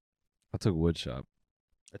is. I took wood shop.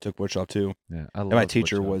 I took woodshop too. Yeah. I And love my wood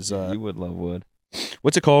teacher shop. was you would love wood.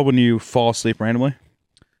 what's it called when you fall asleep randomly?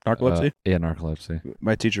 Narcolepsy? Yeah, narcolepsy.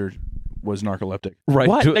 My teacher was narcoleptic. Right.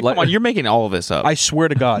 What? dude, Nick, come on, you're making all of this up. I swear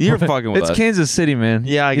to God. You're fucking with It's us. Kansas City, man.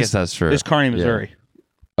 Yeah, I His- guess that's true. It's Kearney, Yeah. Missouri.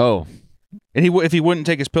 Oh. And if he wouldn't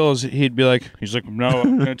take his pills, he'd be like, he's like, no,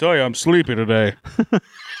 I'm going to tell you, I'm sleepy today. And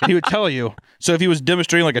he would tell you. So if he was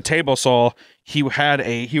demonstrating like a table saw, he would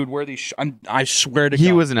wear these, I swear to God.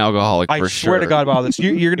 He was an alcoholic I for swear sure. to God about this.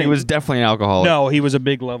 You're going to. He was definitely an alcoholic. No, he was a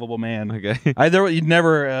big, lovable man. Okay. You'd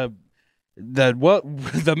never,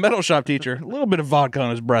 the metal shop teacher, a little bit of vodka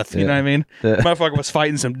on his breath. You know what I mean? Yeah. Motherfucker was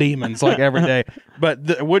fighting some demons like every day. But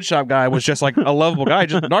the wood shop guy was just like a lovable guy,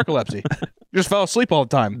 just narcolepsy. Just fell asleep all the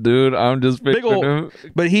time. Dude, I'm just Big picturing old-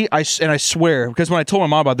 him. But I swear, because when I told my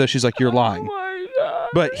mom about this, she's like, "You're lying." my God.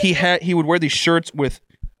 But he would wear these shirts with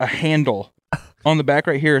a handle on the back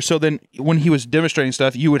right here. So then when he was demonstrating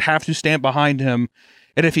stuff, you would have to stand behind him,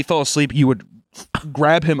 and if he fell asleep, you would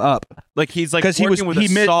grab him up Like he's like because he was working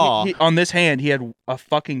with a saw on this hand. He had a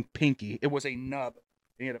fucking pinky. It was a nub.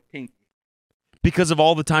 He had a pinky. because of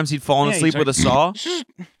all the times he'd fallen Yeah, asleep he's with a saw.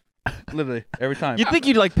 Literally every time. You'd think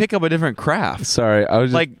you'd like pick up a different craft, Sorry, I was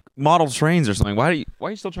just, like model trains or something. Why are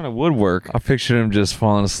you still trying to woodwork? I pictured him just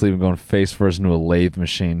falling asleep and going face first into a lathe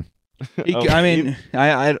machine. I mean,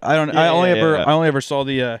 I don't. I only Yeah. ever saw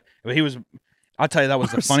the. But he was. I'll tell you, that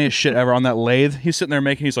was the funniest shit ever on that lathe. He's sitting there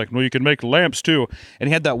making. He's like, "Well, you can make lamps too," and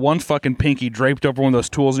he had that one fucking pinky draped over one of those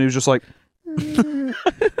tools, and he was just like.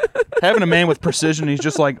 Having a man with precision, he's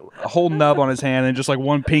just like a whole nub on his hand and just like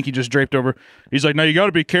one pinky just draped over. He's like, "No, you got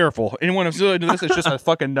to be careful." Anyone who's doing this, it's just a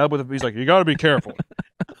fucking nub with. He's like, "You got to be careful."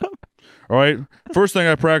 All right. First thing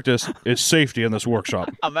I practice is safety in this workshop.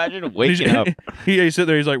 Imagine waking up. He sit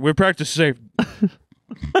there. He's like, "We practice safe."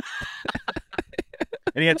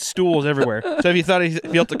 And he had stools everywhere. So if you thought he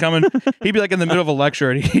felt it coming, he'd be like in the middle of a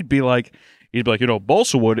lecture, and he'd be like,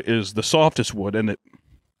 balsa wood is the softest wood, and it.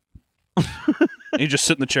 And he'd just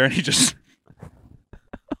sit in the chair, and he just.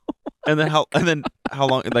 And then how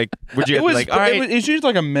long? Like, would you It was like? All right, it was usually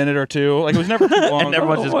like a minute or two. Like it was never too long. and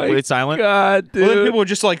everyone's just my really silent. God, dude. Well, then people would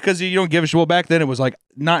just like because you don't give a shit. Well, back then it was like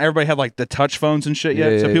not everybody had like the touch phones and shit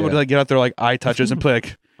yet. Yeah, so yeah, people would yeah. like get out there like eye touches and play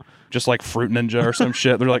like just like Fruit Ninja or some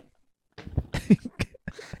shit. They're like,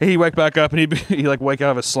 he'd wake back up and he'd like wake out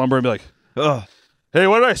of his slumber and be like, Ugh. "Hey,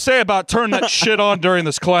 what did I say about turn that shit on during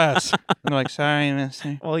this class?" And they're like, "Sorry,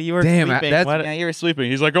 mister." Well, you were Damn, sleeping. that's- What- Yeah, you were sleeping.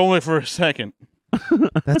 He's like, "Only for a second."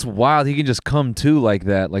 That's wild. He can just come to like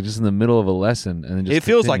that, like just in the middle of a lesson, and then just It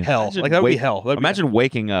feels like continue. hell. Imagine Like that would be wake- hell. That'd be Imagine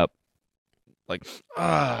waking up, like,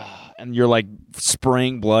 and you're like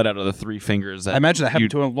spraying blood out of the three fingers. I imagine that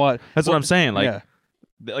happened to him a lot. That's what I'm saying. Like,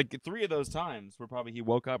 yeah. like three of those times were probably he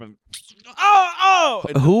woke up and oh.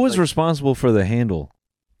 And Who was like, responsible for the handle,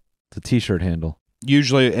 the T-shirt handle?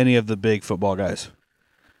 Usually any of the big football guys.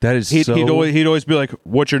 That is He'd so. always be like,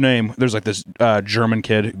 "What's your name?" There's like this German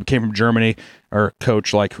kid who came from Germany, or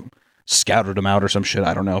coach like scouted him out or some shit.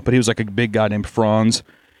 I don't know, but he was like a big guy named Franz.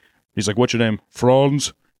 He's like, "What's your name?"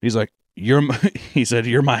 Franz. He's like, he said,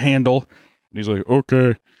 "You're my handle." And he's like,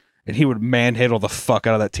 "Okay," and he would manhandle the fuck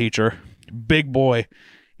out of that teacher. Big boy.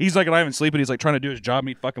 He's like not even sleeping. He's like trying to do his job, and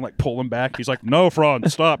he'd fucking like pull him back. He's like, "No,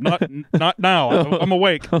 Franz, stop! Not now. I'm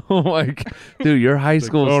awake." Oh my God. Dude, your high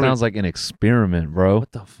school sorry. sounds like an experiment, bro.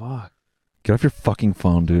 what the fuck? Get off your fucking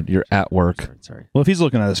phone, dude. You're at work. Sorry. Well, if he's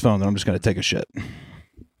looking at his phone, then I'm just gonna take a shit.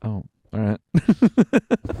 Oh, all right.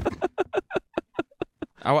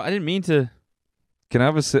 I didn't mean to. Can I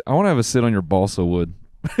have a sit? I want to have a sit on your balsa wood.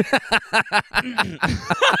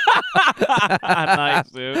 Nice,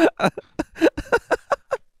 dude.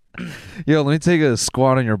 Yo, let me take a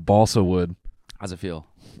squat on your balsa wood. How's it feel?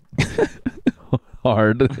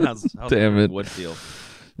 Hard. How's Damn it. Wood feel?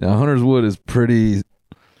 Yeah, Hunter's wood is pretty.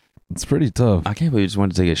 It's pretty tough. I can't believe you just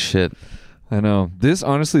wanted to take a shit. I know. This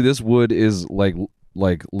this wood is like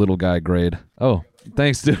little guy grade. Oh,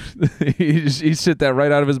 thanks, dude. he shit that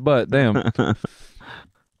right out of his butt. Damn.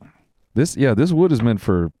 This wood is meant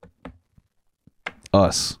for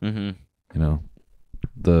us. Mm-hmm. You know,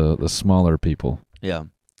 the smaller people. Yeah.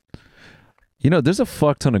 You know, there's a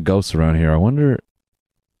fuck ton of ghosts around here. I wonder,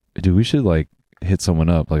 dude, we should like hit someone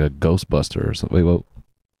up, like a Ghostbuster or something. Wait, what?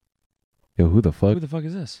 Yo, who the fuck? Who the fuck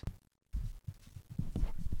is this?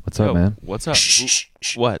 What's up, man? What's up? Shh.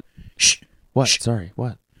 What? Shh. What? Shh. Sorry.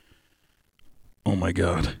 What? Oh my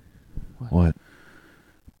God. What?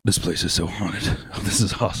 This place is so haunted. Oh, this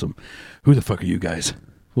is awesome. Who the fuck are you guys?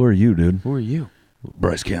 Who are you, dude? Who are you?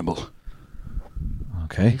 Bryce Campbell,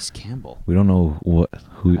 Okay. Bryce Campbell. We don't know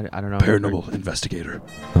who. I don't know. paranormal investigator.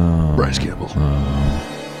 Oh. Bryce Campbell.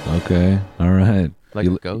 Okay. All right. Like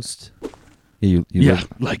you, a ghost? You Yeah, live,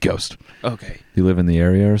 like Ghost. Okay. you live in the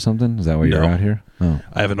area or something? Is that why you're No. out here? Oh,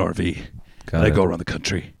 I have an RV, got and it. I go around the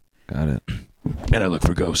country, Got it. and I look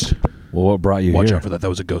for ghosts. Well, what brought you Watch here? out for that. That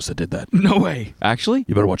was a ghost that did that. No way. Actually?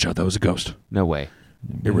 You better watch out. That was a ghost. No way.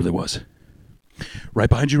 It really was. Right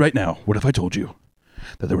behind you right now. What if I told you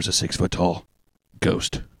that there was a 6 foot tall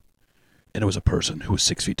ghost, and it was a person who was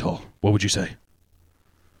 6 feet tall? What would you say?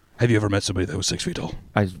 Have you ever met somebody that was 6 feet tall?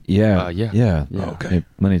 Yeah. Yeah. Yeah. Yeah. Oh, okay. Hey,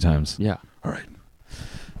 many times. Yeah. All right.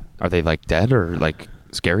 Are they like dead or like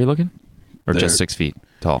scary looking? Or They're- just 6 feet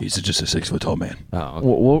tall? He's just a 6 foot tall man. Oh, okay.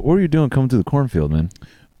 What are you doing coming to the cornfield, man?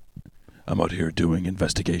 I'm out here doing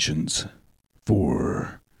investigations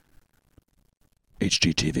for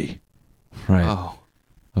HGTV. Right. Oh.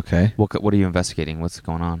 Okay. What are you investigating? What's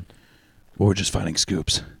going on? Well, we're just finding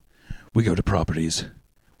scoops. We go to properties.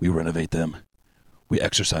 We renovate them. We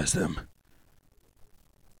exercise them.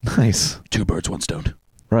 Nice. 2 birds, 1 stone.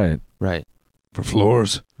 Right. Right. For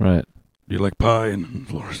floors, Right. do you like pie and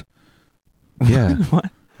floors? Yeah. What?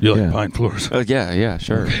 You like Yeah. pie and floors? Yeah,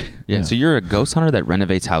 sure. Okay. Yeah. Yeah. So you're a ghost hunter that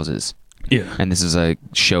renovates houses. Yeah. And this is a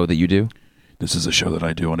show that you do? This is a show that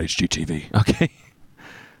I do on HGTV. Okay.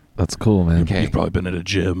 That's cool, man. Okay. You've probably been at a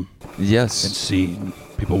gym and Yes. seen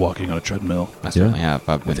people walking on a treadmill I certainly have.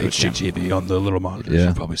 I've been with to a gym. HGTV on the little monitors. Yeah.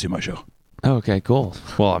 You've probably seen my show. Oh, okay, cool.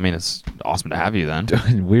 Well, I mean, it's awesome to have you then.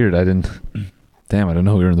 Weird. I didn't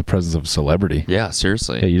know we were in the presence of a celebrity. Yeah,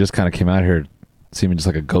 seriously. Yeah, you just kind of came out here seeming just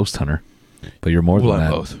like a ghost hunter, but you're more Well, than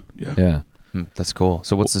I'm that. both. Yeah. Yeah. That's cool.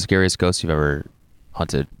 So what's the scariest ghost you've ever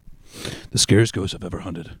hunted? The scariest ghost I've ever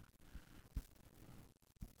hunted.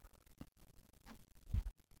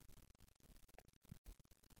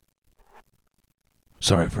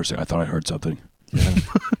 Sorry, for a second. I thought I heard something. Yeah.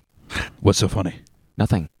 What's so funny?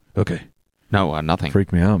 Nothing. Okay. No, nothing.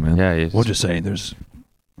 Freaked me out, man. Yeah. You Well, just saying,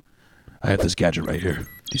 I have this gadget right here. Do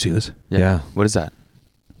you see this? Yeah. What is that?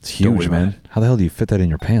 It's Don't huge, worry about man. How the hell do you fit that in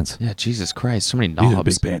your pants? Yeah, Jesus Christ. So many These are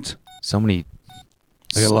knobs. big pants. So many.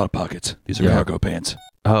 I got a lot of pockets. These are Yeah. cargo pants.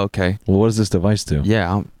 Oh, okay. Well, what does this device do?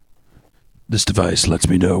 Yeah. This device lets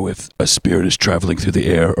me know if a spirit is traveling through the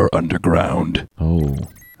air or underground, Oh.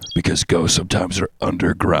 because ghosts sometimes are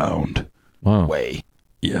underground. Wow. Way.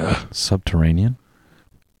 Yeah. Subterranean?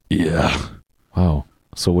 Yeah. Wow.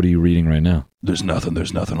 So what are you reading right now? There's nothing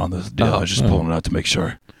on this deal. I was just Oh. pulling it out to make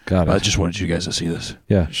sure. Got it. I just wanted you guys to see this.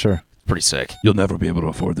 Yeah, sure. Pretty sick. You'll never be able to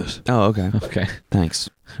afford this. Oh, okay. Okay. Thanks.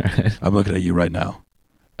 All right. I'm looking at you right now,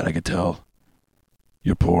 and I can tell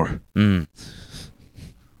you're poor. Mm.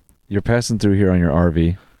 You're passing through here on your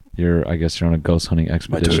RV. I guess you're on a ghost hunting My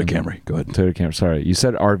expedition. Toyota Camry. Go ahead. Toyota Camry. Sorry. You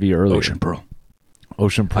said RV earlier. Ocean Pearl.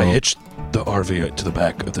 Ocean Pro. I hitched the RV to the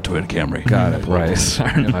back of the Toyota Camry. Got it. Right.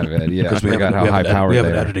 Sorry. My bad. Yeah. I Because we forgot how high powered we have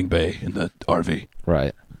they an are. editing bay in the RV.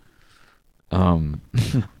 Right.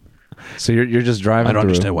 So you're just driving I don't through.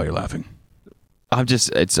 understand why you're laughing.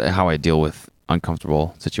 It's how I deal with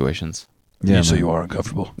uncomfortable situations. Yeah. So man. you are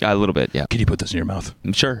uncomfortable. A little bit, yeah. Can you put this in your mouth?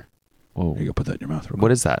 Sure. Whoa. Here you go. Put that in your mouth. real quick.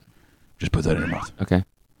 What is that? Just put that in your mouth. Okay.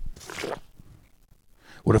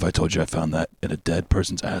 What if I told you I found that in a dead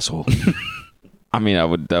person's asshole? I mean,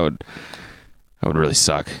 that would really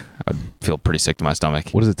suck. I'd feel pretty sick to my stomach.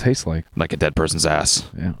 What does it taste like? Like a dead person's ass.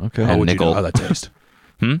 Yeah. Okay. How would you know nickel. how that tastes?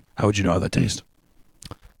 Hmm? How would you know how that tastes?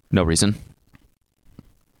 No reason.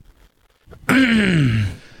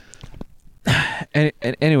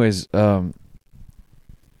 Anyways,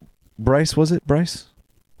 Bryce, was it Bryce?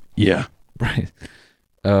 Yeah. Bryce.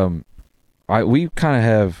 We've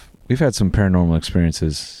had some paranormal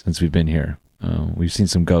experiences since we've been here. We've seen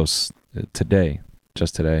some ghosts today,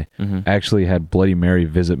 just today. Mm-hmm. I actually had Bloody Mary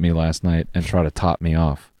visit me last night and try to top me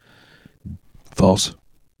off. False.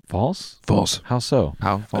 False? False. How so?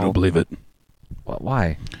 How? I don't believe it.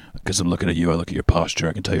 Why? Because I'm looking at you. I look at your posture.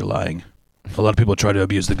 I can tell you're lying. A lot of people try to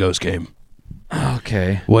abuse the ghost game.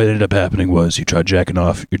 Okay. What ended up happening was you tried jacking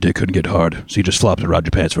off. Your dick couldn't get hard, so you just flopped it around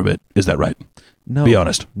your pants for a bit. Is that right? No. Be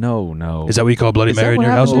honest. No. Is that what you call Bloody Is that Mary in what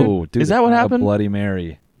your happened? household? Oh, dude, Is that what a happened? Bloody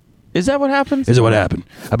Mary. Is that what happens? Is it what happened?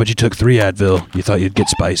 I bet you took 3 Advil. You thought you'd get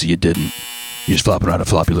spicy. You didn't. You're just flopping around a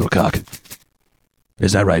floppy little cock.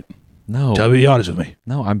 Is that right? No. Be honest with me.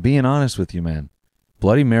 No, I'm being honest with you, man.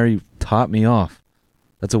 Bloody Mary topped me off.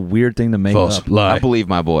 That's a weird thing to make False. up. Lie. I believe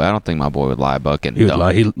my boy. I don't think my boy would lie about getting He would dome.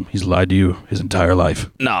 lie. He's lied to you his entire life.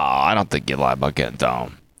 No, I don't think you'd lie about getting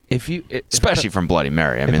dome. Especially from Bloody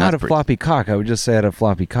Mary. I mean, if I had that's a floppy cock, I would just say I had a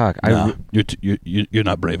floppy cock. No, you're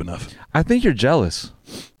not brave enough. I think you're jealous.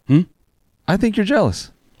 I think you're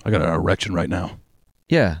jealous. I got an erection right now.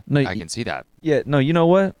 Yeah. No. I can see that. Yeah. No. You know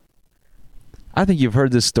what? I think you've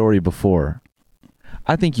heard this story before.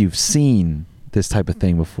 I think you've seen this type of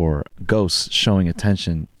thing before. Ghosts showing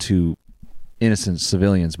attention to innocent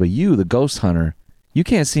civilians, but you, the ghost hunter, you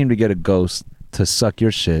can't seem to get a ghost to suck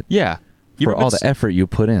your shit. Yeah. For all the effort you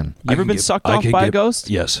put in. You ever been sucked off by a ghost?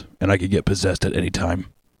 Yes, and I could get possessed at any time.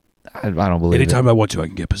 I don't believe Anytime it. I want to, I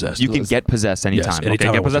can get possessed. You can get possessed anytime. Yes, Okay, anytime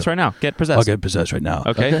I get want possessed to. right now. Get possessed. I'll get possessed right now.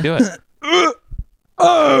 Okay, do it.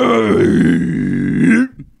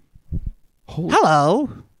 Hello.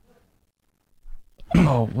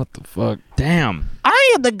 Oh, what the fuck? Damn.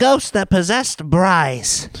 I am the ghost that possessed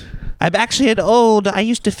Bryce. I'm actually I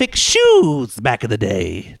used to fix shoes back in the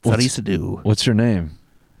day. That's what I used to do. What's your name?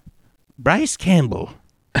 Bryce Campbell.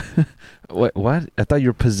 What? I thought you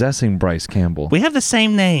were possessing Bryce Campbell. We have the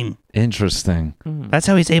same name. Interesting. That's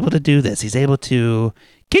how he's able to do this. He's able to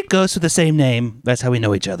get ghosts with the same name. That's how we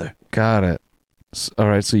know each other. Got it. All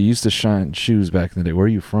right, so you used to shine shoes back in the day. Where are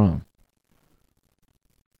you from?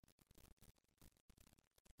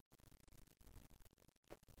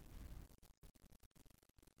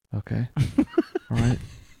 Okay. All right.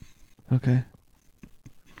 Okay.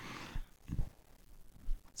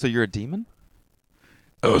 So you're a demon?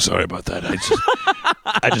 Oh, sorry about that.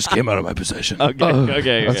 I just came out of my possession. Okay.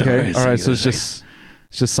 Okay. Okay. All right. So It's it's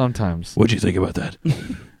just sometimes. What'd you think about that?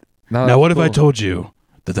 No, Now, what if cool. I told you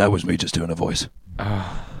that was me just doing a voice?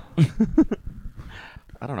 I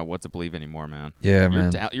don't know what to believe anymore, man. Yeah,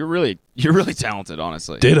 man. You're really talented,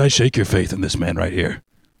 honestly. Did I shake your faith in this man right here?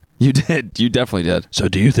 You did. You definitely did. So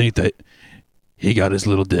do you think that he got his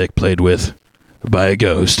little dick played with by a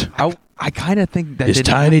ghost? I kind of think that His didn't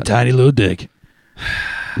tiny, happen. tiny little dick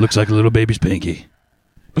looks like a little baby's pinky.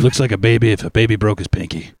 Looks like a baby if a baby broke his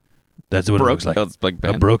pinky. That's what it looks like. It's like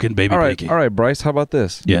A broken baby All right. pinky. All right, Bryce. How about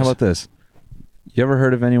this? Yes. How about this? You ever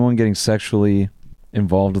heard of anyone getting sexually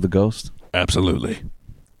involved with a ghost? Absolutely.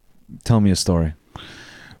 Tell me a story.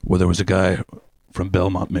 Well, there was a guy from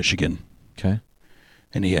Belmont, Michigan, Okay.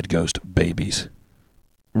 and he had ghost babies.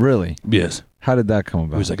 Really? Yes. How did that come It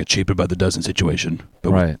about? was like a cheaper by the dozen situation,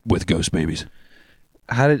 but Right. with ghost babies.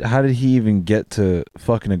 How did he even get to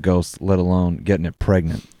fucking a ghost, let alone getting it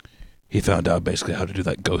pregnant? He found out basically how to do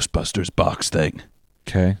that Ghostbusters box thing.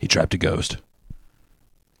 Okay. He trapped a ghost.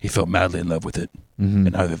 He fell madly in love with it, Mm-hmm.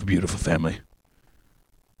 and now they have a beautiful family.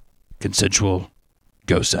 Consensual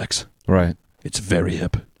ghost sex. Right. It's very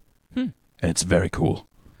hip, and it's very cool.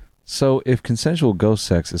 So if consensual ghost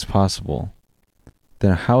sex is possible,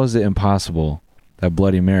 then how is it impossible that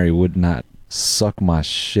Bloody Mary would not suck my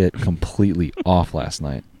shit completely off last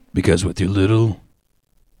night? Because with your little,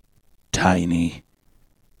 tiny,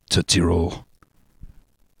 Tootsie Roll,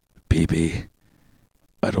 pee-pee,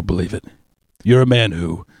 I don't believe it. You're a man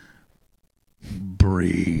who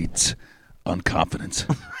breeds on confidence.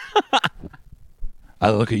 I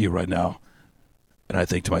look at you right now, and I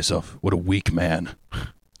think to myself, what a weak man.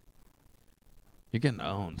 You're getting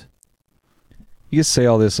owned. You can say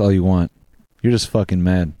all this all you want. You're just fucking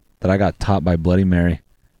mad that I got topped by Bloody Mary,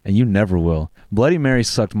 and you never will. Bloody Mary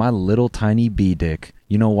sucked my little tiny bee dick.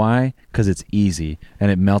 You know why? Because it's easy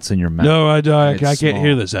and it melts in your mouth. No, I It's can't small.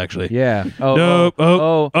 hear this actually. Yeah. Oh, No,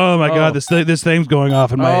 oh my oh. God! This thing's going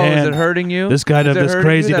off in my oh, hand. is it hurting you? This kind Is of it this hurting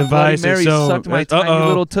crazy you that device Bloody is Mary so. sucked my tiny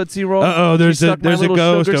little Tootsie Roll. There's She a sucked my there's a little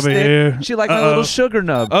ghost sugar over stick. here. She liked my little sugar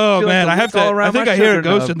nub. Oh She liked man, to I have lick all to. around I think my I hear a sugar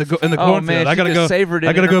ghost nub. in the Oh cornfield. man, I she gotta just go. savored it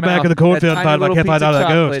I gotta in her go back mouth. in the cornfield That and find. I tiny can't little find out piece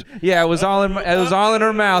that of ghost. chocolate. Yeah, it was all in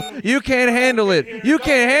her mouth. You can't handle it. You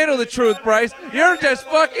can't handle the truth, Bryce. You're just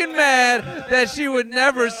fucking mad that she would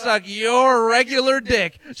never suck your regular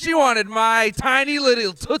dick. She wanted my tiny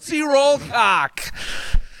little Tootsie Roll cock.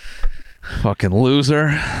 Fucking loser.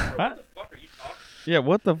 Yeah,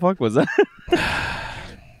 what the fuck was that?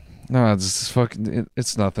 No, it's fucking.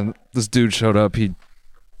 It's nothing. This dude showed up.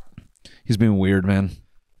 He's being weird, man.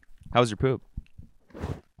 How's your poop?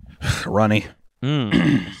 Runny.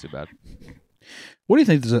 That's too bad. What do you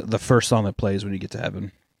think is the first song that plays when you get to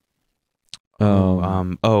heaven?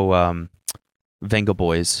 Venga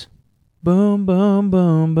Boys. Boom, boom,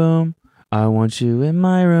 boom, boom. I want you in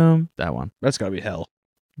my room. That one. That's gotta be hell.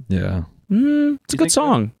 Yeah. It's a good think so?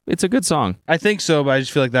 song. It's a good song. I think so, but I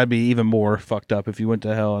just feel like that'd be even more fucked up if you went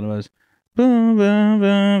to hell and it was. Boom, boom,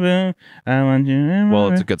 boom, boom. I want you in my Well,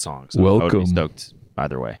 it's a room. good song. So I would Welcome. be stoked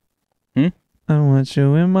either way. I want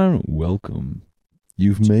you in my room. Welcome.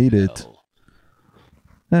 You've made it.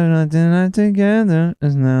 Not together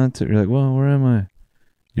is now. You're like, well, where am I?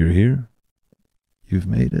 You're here. You've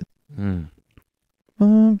made it. Mm.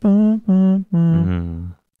 Bum, bum, bum,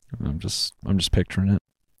 bum. Mhm. I'm just picturing it.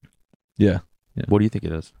 Yeah. What do you think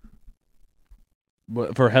it is?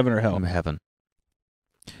 What, for heaven or hell? Heaven.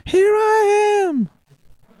 Here I am,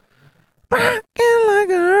 rocking like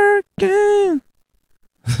a hurricane.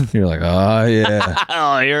 You're like, oh yeah,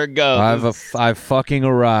 Oh, here it goes. I've fucking I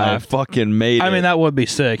arrived. fucking made it. I mean, that would be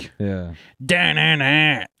sick. Yeah.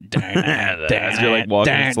 As you're like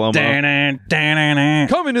walking in slow-mo.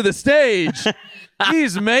 Coming to the stage.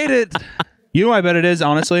 He's made it. You know what I bet it is,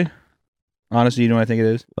 honestly? Honestly, you know what I think it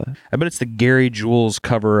is? What? I bet it's the Gary Jules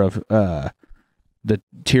cover of the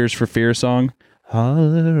Tears for Fears song.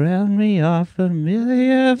 All around me are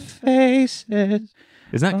familiar faces.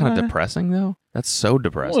 Isn't that kind of depressing though? That's so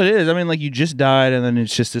depressing. Well, it is. I mean, like, you just died, and then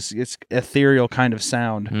it's just this it's ethereal kind of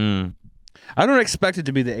sound. Mm. I don't expect it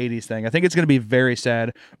to be the 80s thing. I think it's going to be very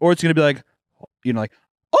sad, or it's going to be like, you know, like,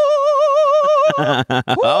 oh,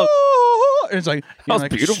 oh, and it's like, you know, was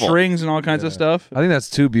like beautiful. strings and all kinds of stuff. I think that's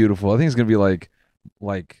too beautiful. I think it's gonna be like,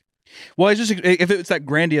 Well, it's just if it's that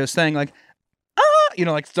grandiose thing, like, you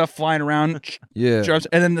know, like stuff flying around, yeah, drums,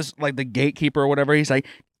 and then this, like, the gatekeeper or whatever, he's like,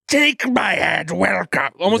 take my hand, welcome.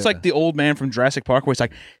 Almost Yeah. like the old man from Jurassic Park, where he's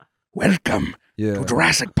like, welcome yeah. to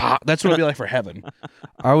Jurassic Park. That's what it'd be like for heaven.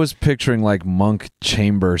 I was picturing like monk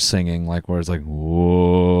chamber singing, like where it's like,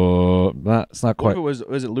 whoa. It's not What quite. if it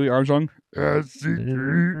was it Louis Armstrong?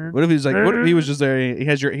 What if he's like, what if he was just there? He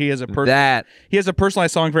has a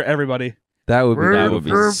personalized song for everybody. That would be. That would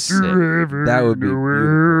be sick. That would be.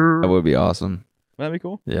 Beautiful. That would be awesome. That'd be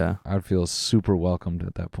cool. Yeah. I'd feel super welcomed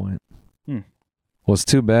at that point. Hmm. Well, it's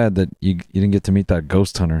too bad that you didn't get to meet that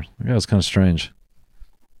ghost hunter. That was kind of strange.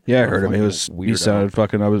 Yeah, I heard him. He was Fucking he weirdo. sounded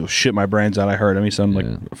fucking. I was shit my brains out. I heard him. He sounded like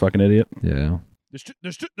Yeah. a fucking idiot. Yeah.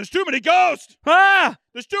 There's too many ghosts. Ah!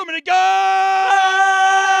 There's too many ghosts.